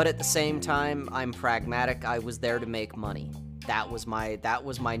 But at the same time, I'm pragmatic. I was there to make money. That was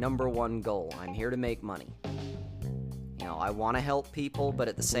my number one goal. I'm here to make money. You know, I want to help people, but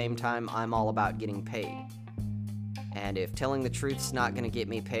at the same time, I'm all about getting paid. And if telling the truth's not going to get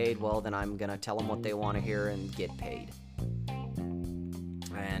me paid, well, then I'm going to tell them what they want to hear and get paid.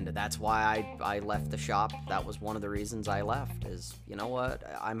 And that's why I left the shop. That was one of the reasons I left, is, you know what,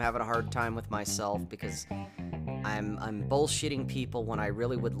 I'm having a hard time with myself because I'm bullshitting people when I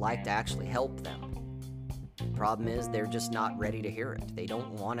really would like to actually help them. The problem is they're just not ready to hear it. They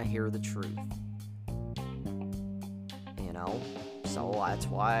don't want to hear the truth. You know? So that's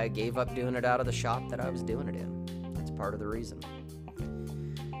why I gave up doing it out of the shop that I was doing it in. That's part of the reason.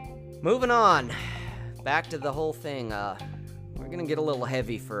 Moving on. Back to the whole thing. We're going to get a little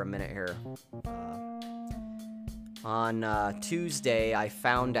heavy for a minute here. On Tuesday, I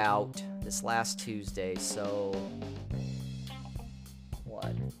found out, this last Tuesday, so,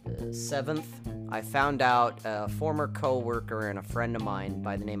 the 7th, I found out a former co-worker and a friend of mine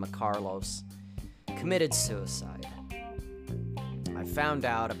by the name of Carlos committed suicide. I found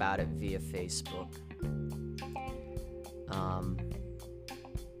out about it via Facebook.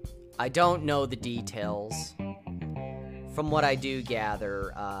 I don't know the details. From what I do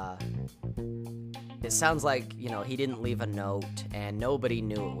gather, it sounds like, you know, he didn't leave a note and nobody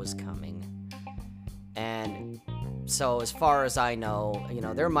knew it was coming. And so as far as I know, you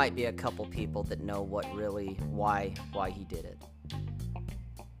know, there might be a couple people that know why he did it.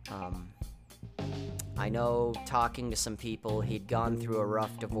 I know, talking to some people, he'd gone through a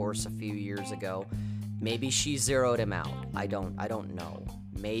rough divorce a few years ago. Maybe she zeroed him out. I don't know.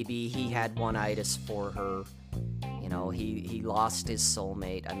 Maybe he had one-itis for her. You know, he lost his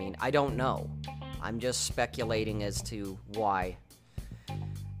soulmate. I mean, I don't know. I'm just speculating as to why.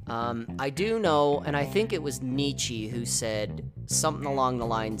 I do know, and I think it was Nietzsche who said something along the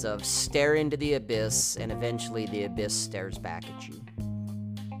lines of, stare into the abyss, and eventually the abyss stares back at you.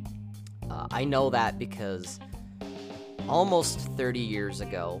 I know that because almost 30 years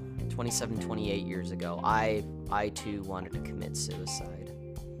ago, 27, 28 years ago, I too wanted to commit suicide.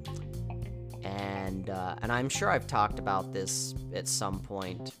 And I'm sure I've talked about this at some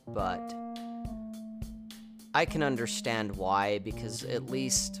point, but I can understand why, because at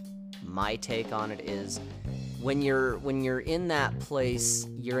least my take on it is when you're in that place,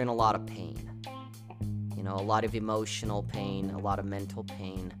 you're in a lot of pain. You know, a lot of emotional pain, a lot of mental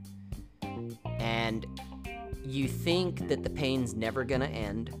pain. And you think that the pain's never gonna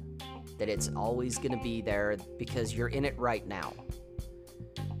end, that it's always gonna be there because you're in it right now.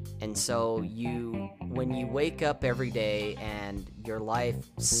 And so when you wake up every day and your life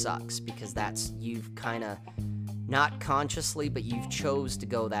sucks because you've kind of, not consciously, but you've chose to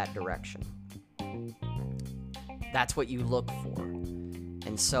go that direction. That's what you look for.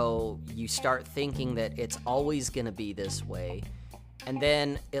 And so you start thinking that it's always going to be this way. And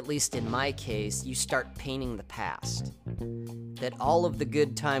then, at least in my case, you start painting the past. That all of the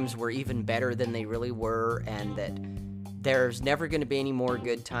good times were even better than they really were, and that there's never going to be any more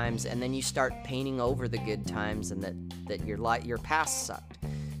good times, and then you start painting over the good times, and that your past sucked.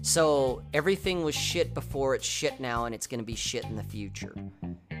 So everything was shit before, it's shit now, and it's going to be shit in the future.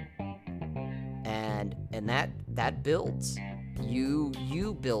 And that builds.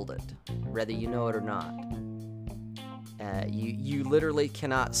 You build it, whether you know it or not. You literally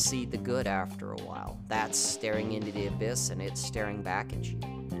cannot see the good after a while. That's staring into the abyss, and it's staring back at you.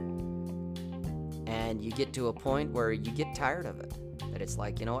 And you get to a point where you get tired of it. That it's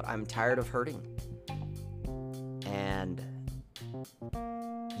like, you know what, I'm tired of hurting. And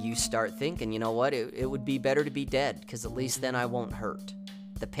you start thinking, you know what, it would be better to be dead, because at least then I won't hurt.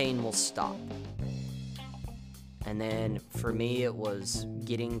 The pain will stop. And then for me, it was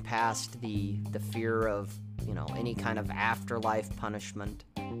getting past the fear of, you know, any kind of afterlife punishment.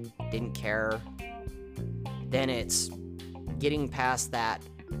 Didn't care. Then it's getting past that,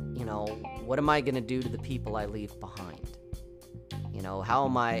 you know, what am I going to do to the people I leave behind? You know,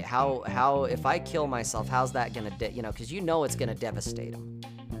 how if I kill myself, how's that going to, you know, because you know it's going to devastate them.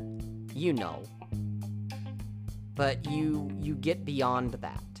 You know. But you get beyond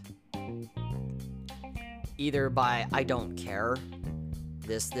that. Either by, I don't care.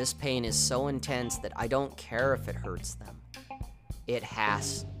 This pain is so intense that I don't care if it hurts them. It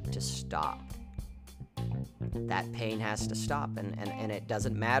has to stop. That pain has to stop, and it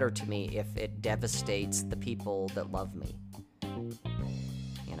doesn't matter to me if it devastates the people that love me.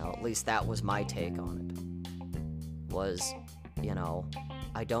 You know, at least that was my take on it. Was, you know,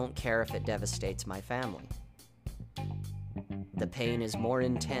 I don't care if it devastates my family. The pain is more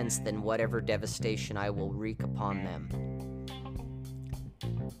intense than whatever devastation I will wreak upon them.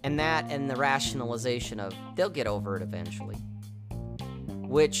 And that, and the rationalization of, they'll get over it eventually.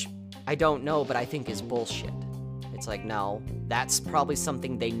 Which, I don't know, but I think is bullshit. It's like, no, that's probably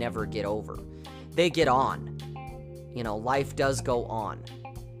something they never get over. They get on. You know, life does go on.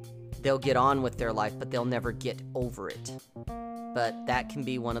 They'll get on with their life, but they'll never get over it. But that can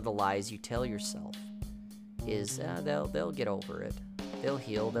be one of the lies you tell yourself, is they'll get over it. They'll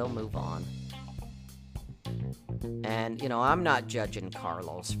heal, they'll move on. And, you know, I'm not judging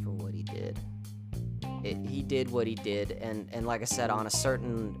Carlos for what he did. He did what he did, and like I said, on a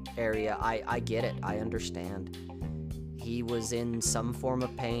certain area, I get it. I understand. He was in some form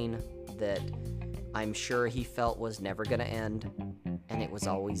of pain that I'm sure he felt was never going to end, and it was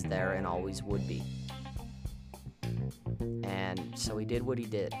always there and always would be. And so he did what he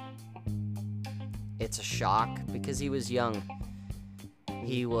did. It's a shock because he was young.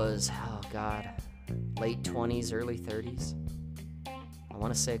 He was, oh God, late 20s, early 30s. I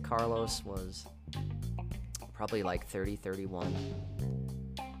want to say Carlos was probably like 30, 31.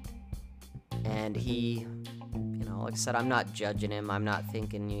 And he, you know, like I said, I'm not judging him. I'm not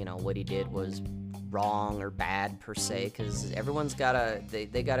thinking, you know, what he did was wrong or bad per se, because everyone's gotta,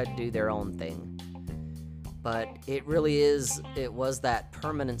 they gotta do their own thing. But it was that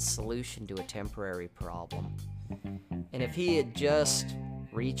permanent solution to a temporary problem. And if he had just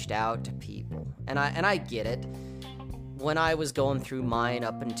reached out to people, and I get it, when I was going through mine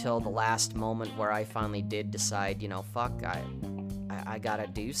up until the last moment where I finally did decide, you know, fuck, I gotta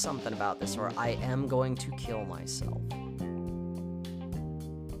do something about this, or I am going to kill myself.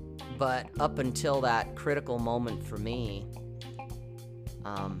 But up until that critical moment for me,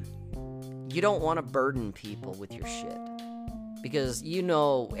 you don't want to burden people with your shit. Because you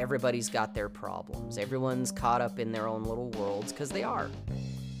know everybody's got their problems. Everyone's caught up in their own little worlds, because they are.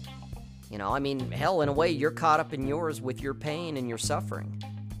 You know, I mean, hell, in a way, you're caught up in yours with your pain and your suffering.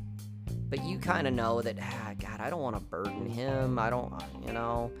 But you kind of know that, God, I don't want to burden him. I don't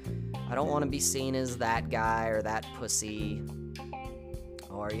want to be seen as that guy or that pussy.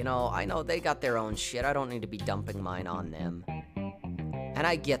 Or, you know, I know they got their own shit. I don't need to be dumping mine on them. And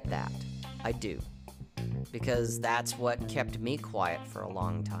I get that. I do. Because that's what kept me quiet for a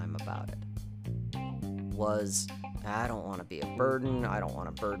long time about it. Was, I don't want to be a burden. I don't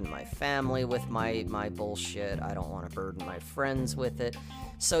want to burden my family with my bullshit. I don't want to burden my friends with it.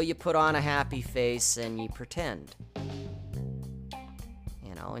 So you put on a happy face and you pretend.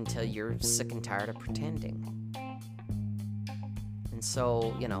 You know, until you're sick and tired of pretending. And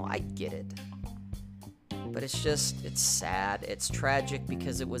so, you know, I get it. But it's sad. It's tragic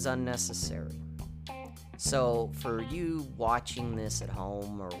because it was unnecessary. So for you watching this at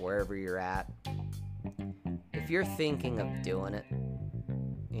home or wherever you're at, if you're thinking of doing it,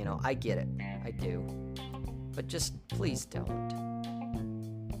 you know, I get it. I do. But just please don't.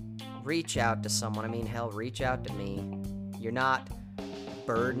 Reach out to someone. I mean, hell, reach out to me. You're not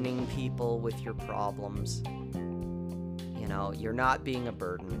burdening people with your problems. You know, you're not being a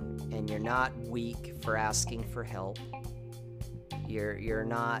burden, and you're not weak for asking for help. You're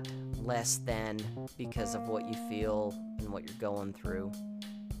not less than because of what you feel and what you're going through.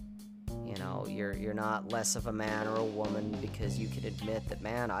 You know, you're not less of a man or a woman because you can admit that,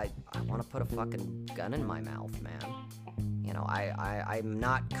 man, I want to put a fucking gun in my mouth, man. You know, I'm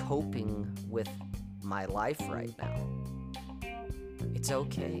not coping with my life right now. It's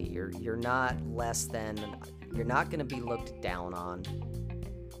okay. You're not less than. You're not going to be looked down on.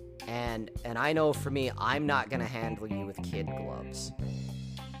 And I know for me, I'm not going to handle you with kid gloves.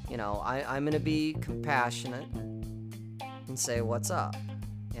 You know, I'm going to be compassionate and say, what's up?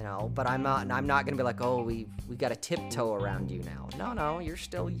 You know, but I'm not going to be like, oh, we got to tiptoe around you now. No, you're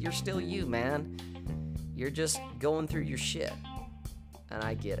still you, man. You're just going through your shit. And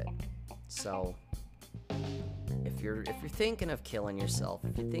I get it. So if you're thinking of killing yourself,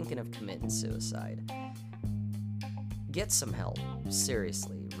 if you're thinking of committing suicide, get some help.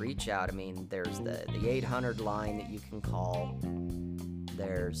 Seriously, reach out. I mean, there's the 800 line that you can call.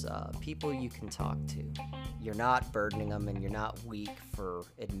 There's people you can talk to. You're not burdening them, and you're not weak for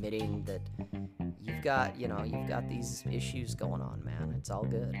admitting that you've got these issues going on, man. It's all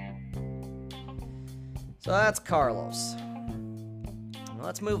good. So that's Carlos.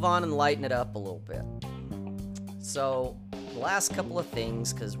 Let's move on and lighten it up a little bit. So the last couple of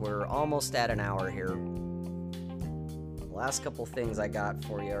things, because we're almost at an hour here. The last couple of things I got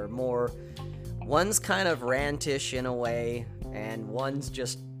for you are more. One's kind of rantish in a way, and one's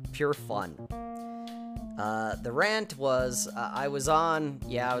just pure fun. The rant was, I was on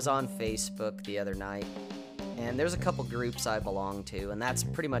Facebook the other night, and there's a couple groups I belong to, and that's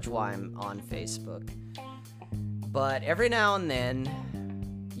pretty much why I'm on Facebook. But every now and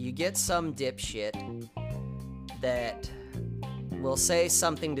then, you get some dipshit that will say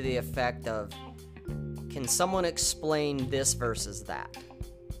something to the effect of, can someone explain this versus that?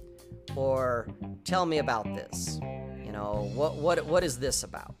 Or tell me about this. You know, what is this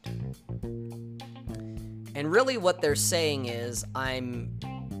about? And really what they're saying is, I'm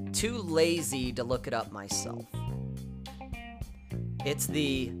too lazy to look it up myself. It's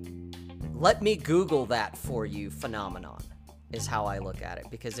the let me Google that for you phenomenon is how I look at it.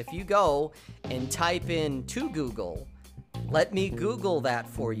 Because if you go and type in to Google, let me Google that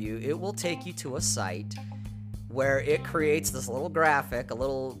for you, it will take you to a site where it creates this little graphic, a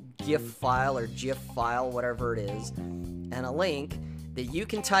little GIF file or GIF file, whatever it is, and a link that you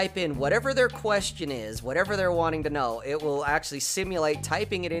can type in whatever their question is, whatever they're wanting to know. It will actually simulate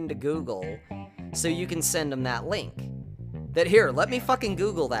typing it into Google so you can send them that link. That here, let me fucking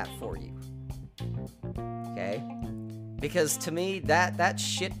Google that for you. Okay? Because to me, that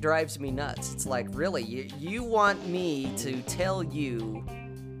shit drives me nuts. It's like, really, you want me to tell you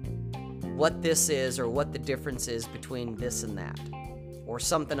what this is or what the difference is between this and that, or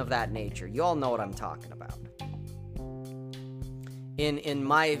something of that nature. You all know what I'm talking about. In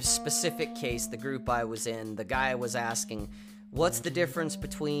my specific case, the group I was in, the guy was asking, what's the difference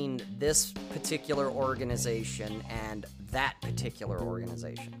between this particular organization and that particular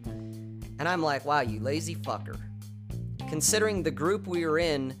organization? And I'm like, wow, you lazy fucker. Considering the group we were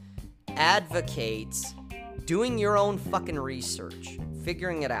in advocates doing your own fucking research,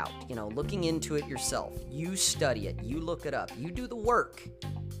 figuring it out, you know, looking into it yourself. You study it, you look it up, you do the work.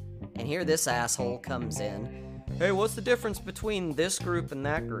 And here this asshole comes in, hey, what's the difference between this group and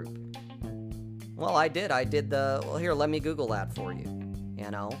that group? Well, I did well, here, let me Google that for you, you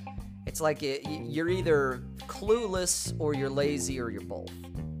know? It's like you're either clueless or you're lazy or you're both.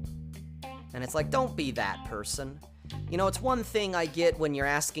 And it's like, don't be that person. You know, it's one thing I get when you're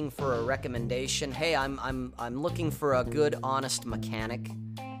asking for a recommendation. Hey, I'm looking for a good, honest mechanic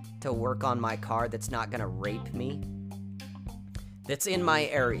to work on my car that's not gonna rape me, that's in my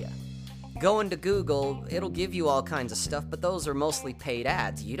area. Go into Google, it'll give you all kinds of stuff, but those are mostly paid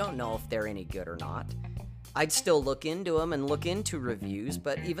ads. You don't know if they're any good or not. I'd still look into them and look into reviews,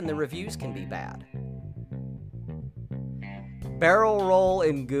 but even the reviews can be bad. Barrel roll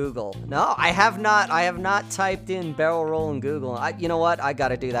in Google. No, I have not typed in barrel roll in Google. You know what? I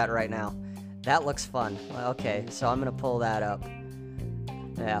gotta do that right now. That looks fun. Okay, so I'm gonna pull that up.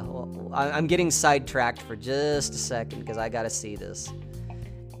 Yeah, well, I'm getting sidetracked for just a second because I gotta see this.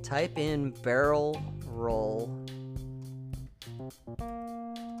 Type in barrel roll.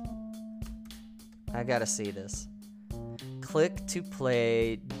 I gotta see this. Click to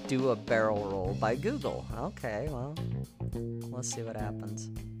play Do a Barrel Roll by Google. Okay, well, let's see what happens.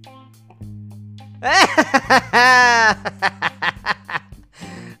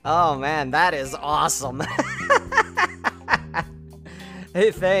 Oh man, that is awesome.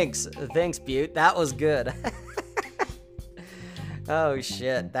 Hey, thanks, Butte. That was good. Oh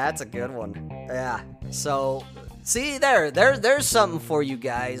shit, that's a good one. Yeah. So, see there's something for you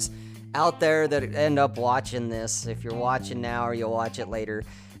guys out there that end up watching this. If you're watching now or you'll watch it later,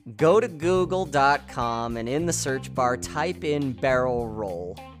 go to google.com and in the search bar type in barrel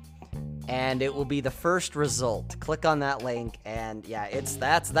roll and it will be the first result. Click on that link and yeah,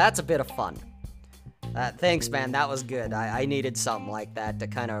 that's a bit of fun. Thanks, man. That was good. I needed something like that to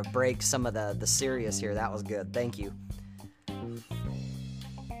kind of break some of the serious here. That was good. Thank you.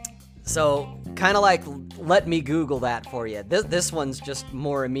 So, kind of like, let me Google that for you. This one's just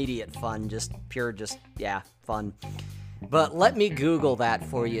more immediate fun, just pure, yeah, fun. But let me Google that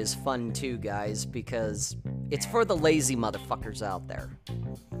for you is fun too, guys, because it's for the lazy motherfuckers out there.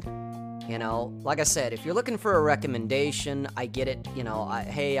 You know, like I said, if you're looking for a recommendation, I get it. You know,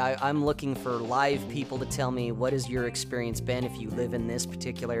 I'm looking for live people to tell me what has your experience been if you live in this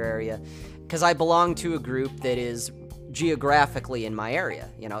particular area. Because I belong to a group that is geographically in my area.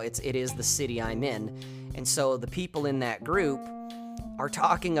 You know, it is the city I'm in. And so the people in that group are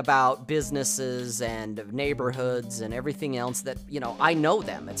talking about businesses and neighborhoods and everything else that, you know, I know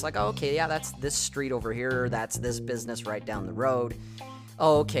them. It's like, oh, okay, yeah, that's this street over here. That's this business right down the road.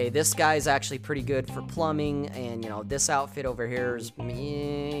 Oh, okay, this guy's actually pretty good for plumbing, and, you know, this outfit over here is,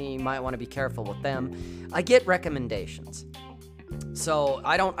 you might want to be careful with them. I get recommendations. So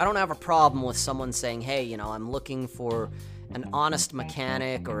I don't have a problem with someone saying, hey, you know, I'm looking for an honest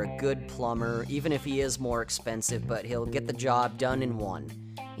mechanic or a good plumber, even if he is more expensive, but he'll get the job done in one.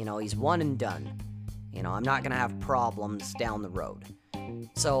 You know, he's one and done. You know, I'm not going to have problems down the road.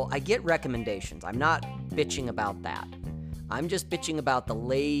 So I get recommendations. I'm not bitching about that. I'm just bitching about the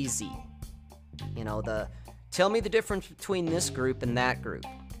lazy. You know, tell me the difference between this group and that group.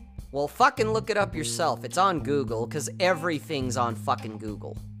 Well, fucking look it up yourself. It's on Google, because everything's on fucking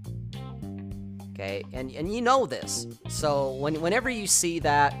Google. Okay, and you know this. So whenever you see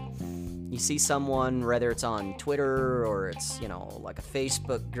that, you see someone, whether it's on Twitter or it's, you know, like a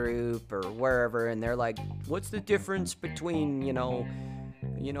Facebook group or wherever, and they're like, what's the difference between, you know,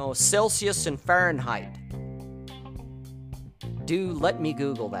 Celsius and Fahrenheit? Let me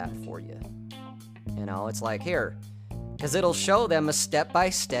Google that for you. You know, it's like, here, because it'll show them a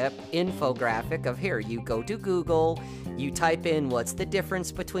step-by-step infographic of, here, you go to Google, you type in what's the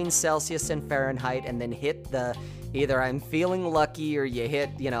difference between Celsius and Fahrenheit, and then hit the, either I'm feeling lucky or you hit,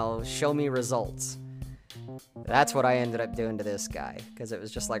 you know, show me results. That's what I ended up doing to this guy, because it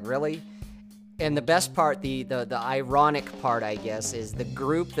was just like, really? And the best part, the ironic part, I guess, is the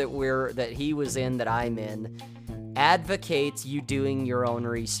group that he was in, that I'm in, advocates you doing your own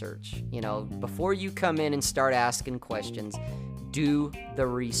research. You know, before you come in and start asking questions, do the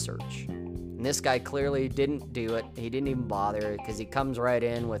research. And this guy clearly didn't do it. He didn't even bother, because he comes right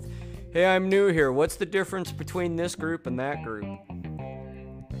in with, hey, I'm new here. What's the difference between this group and that group?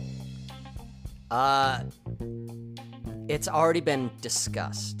 It's already been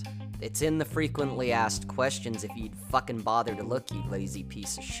discussed. It's in the frequently asked questions if you'd fucking bother to look, you lazy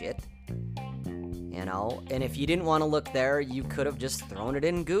piece of shit. You know, and if you didn't want to look there, you could have just thrown it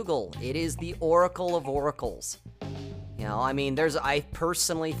in Google. It is the oracle of oracles. You know, I mean, I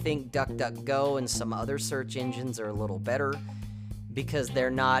personally think DuckDuckGo and some other search engines are a little better because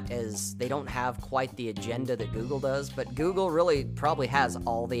they don't have quite the agenda that Google does, but Google really probably has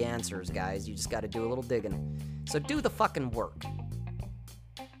all the answers, guys. You just got to do a little digging. So do the fucking work.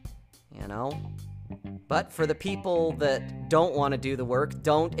 You know? But for the people that don't want to do the work,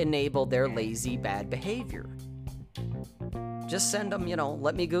 don't enable their lazy, bad behavior. Just send them, you know,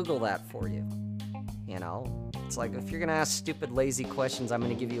 let me Google that for you. You know? It's like, if you're going to ask stupid, lazy questions, I'm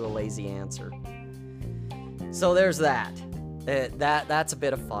going to give you a lazy answer. So there's that. That's a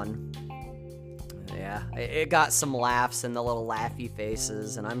bit of fun. Yeah, it got some laughs and the little laughy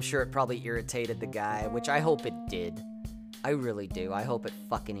faces, and I'm sure it probably irritated the guy, which I hope it did. I really do. I hope it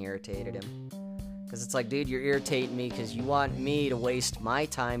fucking irritated him. Because it's like, dude, you're irritating me because you want me to waste my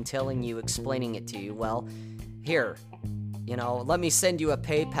time telling you, explaining it to you. Well, here, you know, let me send you a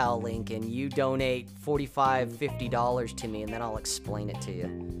PayPal link and you donate $45, $50 to me and then I'll explain it to you.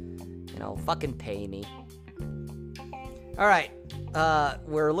 You know, fucking pay me. All right,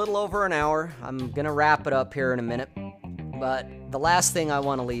 we're a little over an hour. I'm going to wrap it up here in a minute. But the last thing I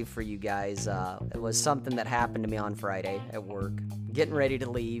want to leave for you guys, it was something that happened to me on Friday at work. Getting ready to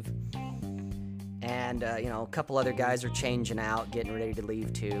leave. And, you know, a couple other guys are changing out, getting ready to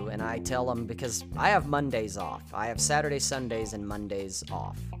leave too. And I tell them, because I have Mondays off. I have Saturdays, Sundays, and Mondays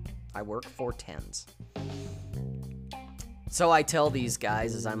off. I work 4/10s. So I tell these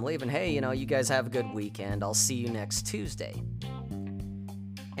guys as I'm leaving, hey, you know, you guys have a good weekend. I'll see you next Tuesday.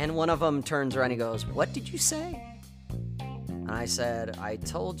 And one of them turns around and goes, what did you say? And I said, I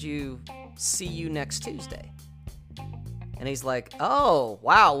told you, see you next Tuesday. And he's like, oh,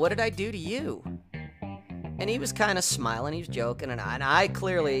 wow, what did I do to you? And he was kind of smiling, he was joking, and I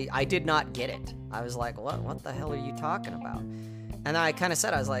clearly, I did not get it. I was like, what the hell are you talking about? And I kind of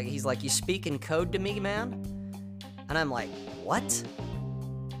said, he's like, you speak in code to me, man? And I'm like, what?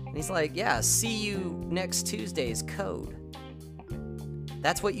 And he's like, yeah, see you next Tuesday's code.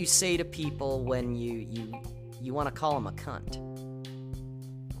 That's what you say to people when you want to call them a cunt.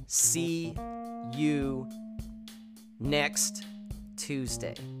 See you next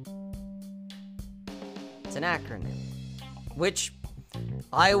Tuesday. It's an acronym. Which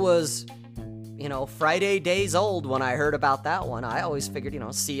I was, you know, Friday days old when I heard about that one. I always figured, you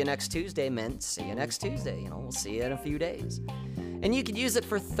know, see you next Tuesday meant see you next Tuesday. You know, we'll see you in a few days. And you could use it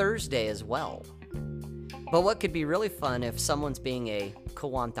for Thursday as well. But what could be really fun if someone's being a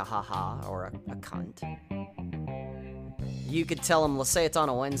kawantahaha or a cunt, you could tell them, let's say it's on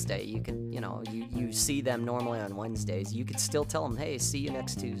a Wednesday, you could, you know, you see them normally on Wednesdays, you could still tell them, hey, see you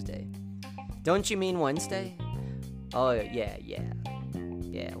next Tuesday. Don't you mean Wednesday? Oh, yeah,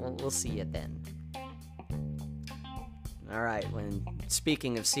 we'll see you then. All right,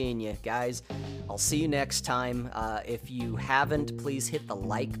 speaking of seeing you, guys, I'll see you next time. If you haven't, please hit the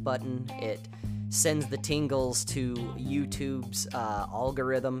like button. It sends the tingles to YouTube's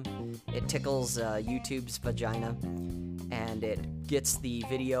algorithm. It tickles YouTube's vagina, and it gets the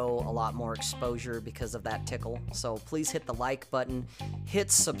video a lot more exposure because of that tickle. So please hit the like button,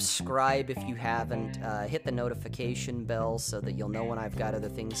 hit subscribe if you haven't, hit the notification bell so that you'll know when I've got other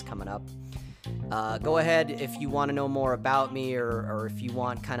things coming up. Go ahead if you want to know more about me, or if you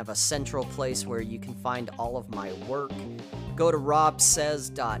want kind of a central place where you can find all of my work. Go to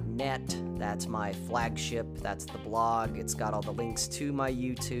robsays.net. That's my flagship. That's the blog. It's got all the links to my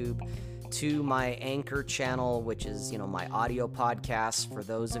YouTube, to my Anchor channel, which is, my audio podcast for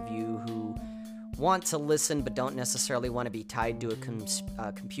those of you who want to listen but don't necessarily want to be tied to a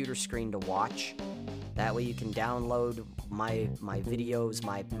computer screen to watch. That way you can download my videos,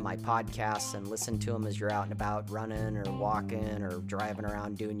 my podcasts, and listen to them as you're out and about running or walking or driving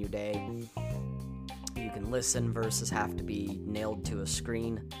around doing your day. You can listen versus have to be nailed to a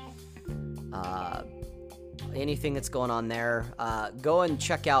screen. Anything that's going on there, go and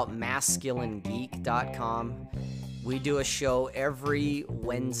check out masculinegeek.com. We do a show every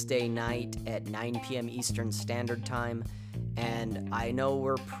Wednesday night at 9 p.m. Eastern Standard Time. And I know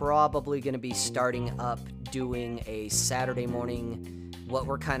we're probably going to be starting up doing a Saturday morning, what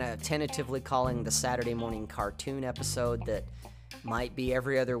we're kind of tentatively calling the Saturday morning cartoon episode that might be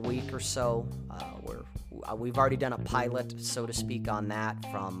every other week or so. We've already done a pilot, so to speak, on that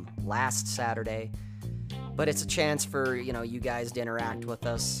from last Saturday. But it's a chance for, you guys to interact with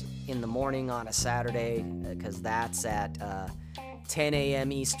us in the morning on a Saturday, because that's at 10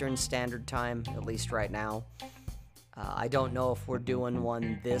 a.m. Eastern Standard Time, at least right now. I don't know if we're doing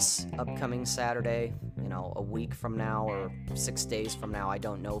one this upcoming Saturday, a week from now or 6 days from now. I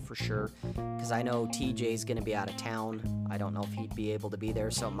don't know for sure, because I know TJ's going to be out of town. I don't know if he'd be able to be there,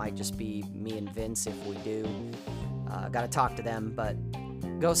 so it might just be me and Vince if we do. Got to talk to them, but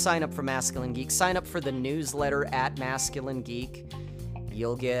go sign up for Masculine Geek. Sign up for the newsletter at Masculine Geek.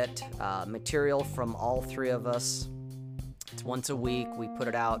 You'll get material from all three of us. It's once a week. We put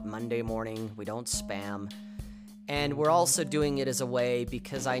it out Monday morning. We don't spam. And we're also doing it as a way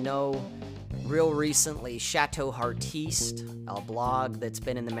because I know real recently Chateau Artiste, a blog that's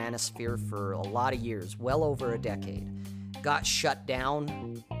been in the manosphere for a lot of years, well over a decade, got shut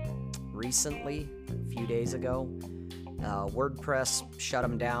down recently, a few days ago. WordPress shut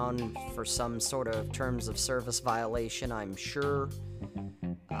them down for some sort of terms of service violation, I'm sure.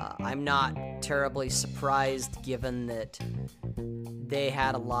 I'm not terribly surprised given that they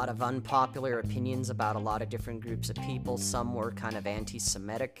had a lot of unpopular opinions about a lot of different groups of people. Some were kind of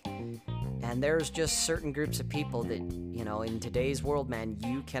anti-Semitic. And there's just certain groups of people that, in today's world, man,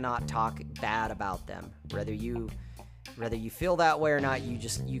 you cannot talk bad about them. Whether you feel that way or not,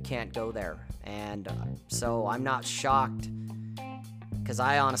 you can't go there. And so I'm not shocked, because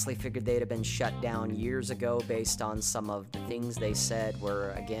I honestly figured they'd have been shut down years ago based on some of the things they said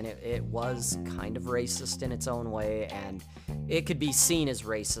where, again, it was kind of racist in its own way, and it could be seen as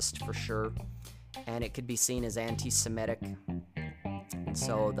racist for sure, and it could be seen as anti-Semitic. And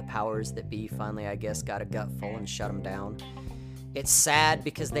so the powers that be finally, I guess, got a gutful and shut them down. It's sad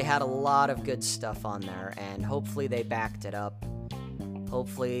because they had a lot of good stuff on there, and hopefully they backed it up.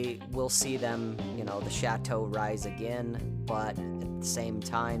 Hopefully we'll see them, the Chateau rise again, but at the same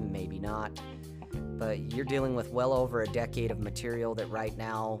time, maybe not. But you're dealing with well over a decade of material that right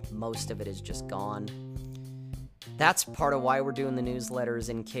now, most of it is just gone. That's part of why we're doing the newsletters,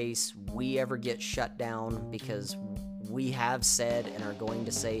 in case we ever get shut down, because we have said and are going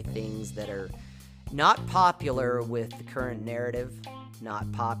to say things that are not popular with the current narrative,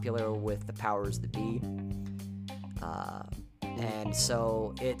 not popular with the powers that be. And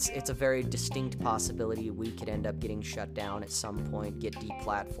so it's a very distinct possibility we could end up getting shut down at some point, get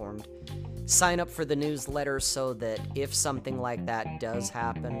deplatformed. Sign up for the newsletter so that if something like that does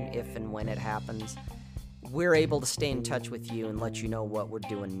happen, if and when it happens, we're able to stay in touch with you and let you know what we're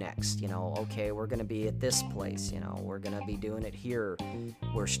doing next. Okay, we're going to be at this place, we're going to be doing it here.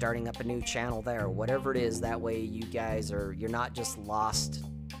 We're starting up a new channel there, whatever it is. That way you guys you're not just lost,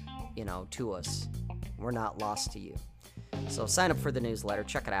 to us. We're not lost to you. So sign up for the newsletter.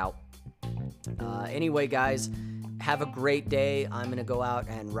 Check it out. Anyway, guys, have a great day. I'm going to go out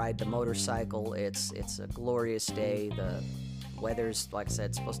and ride the motorcycle. It's a glorious day. The weather's, like I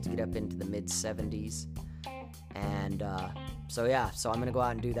said, supposed to get up into the mid-70s. And so I'm going to go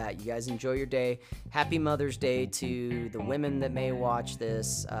out and do that. You guys enjoy your day. Happy Mother's Day to the women that may watch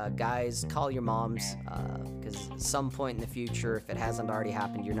this. Guys, call your moms, because at some point in the future, if it hasn't already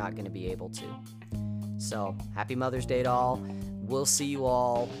happened, you're not going to be able to. So, happy Mother's Day to all. We'll see you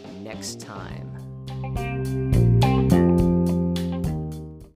all next time.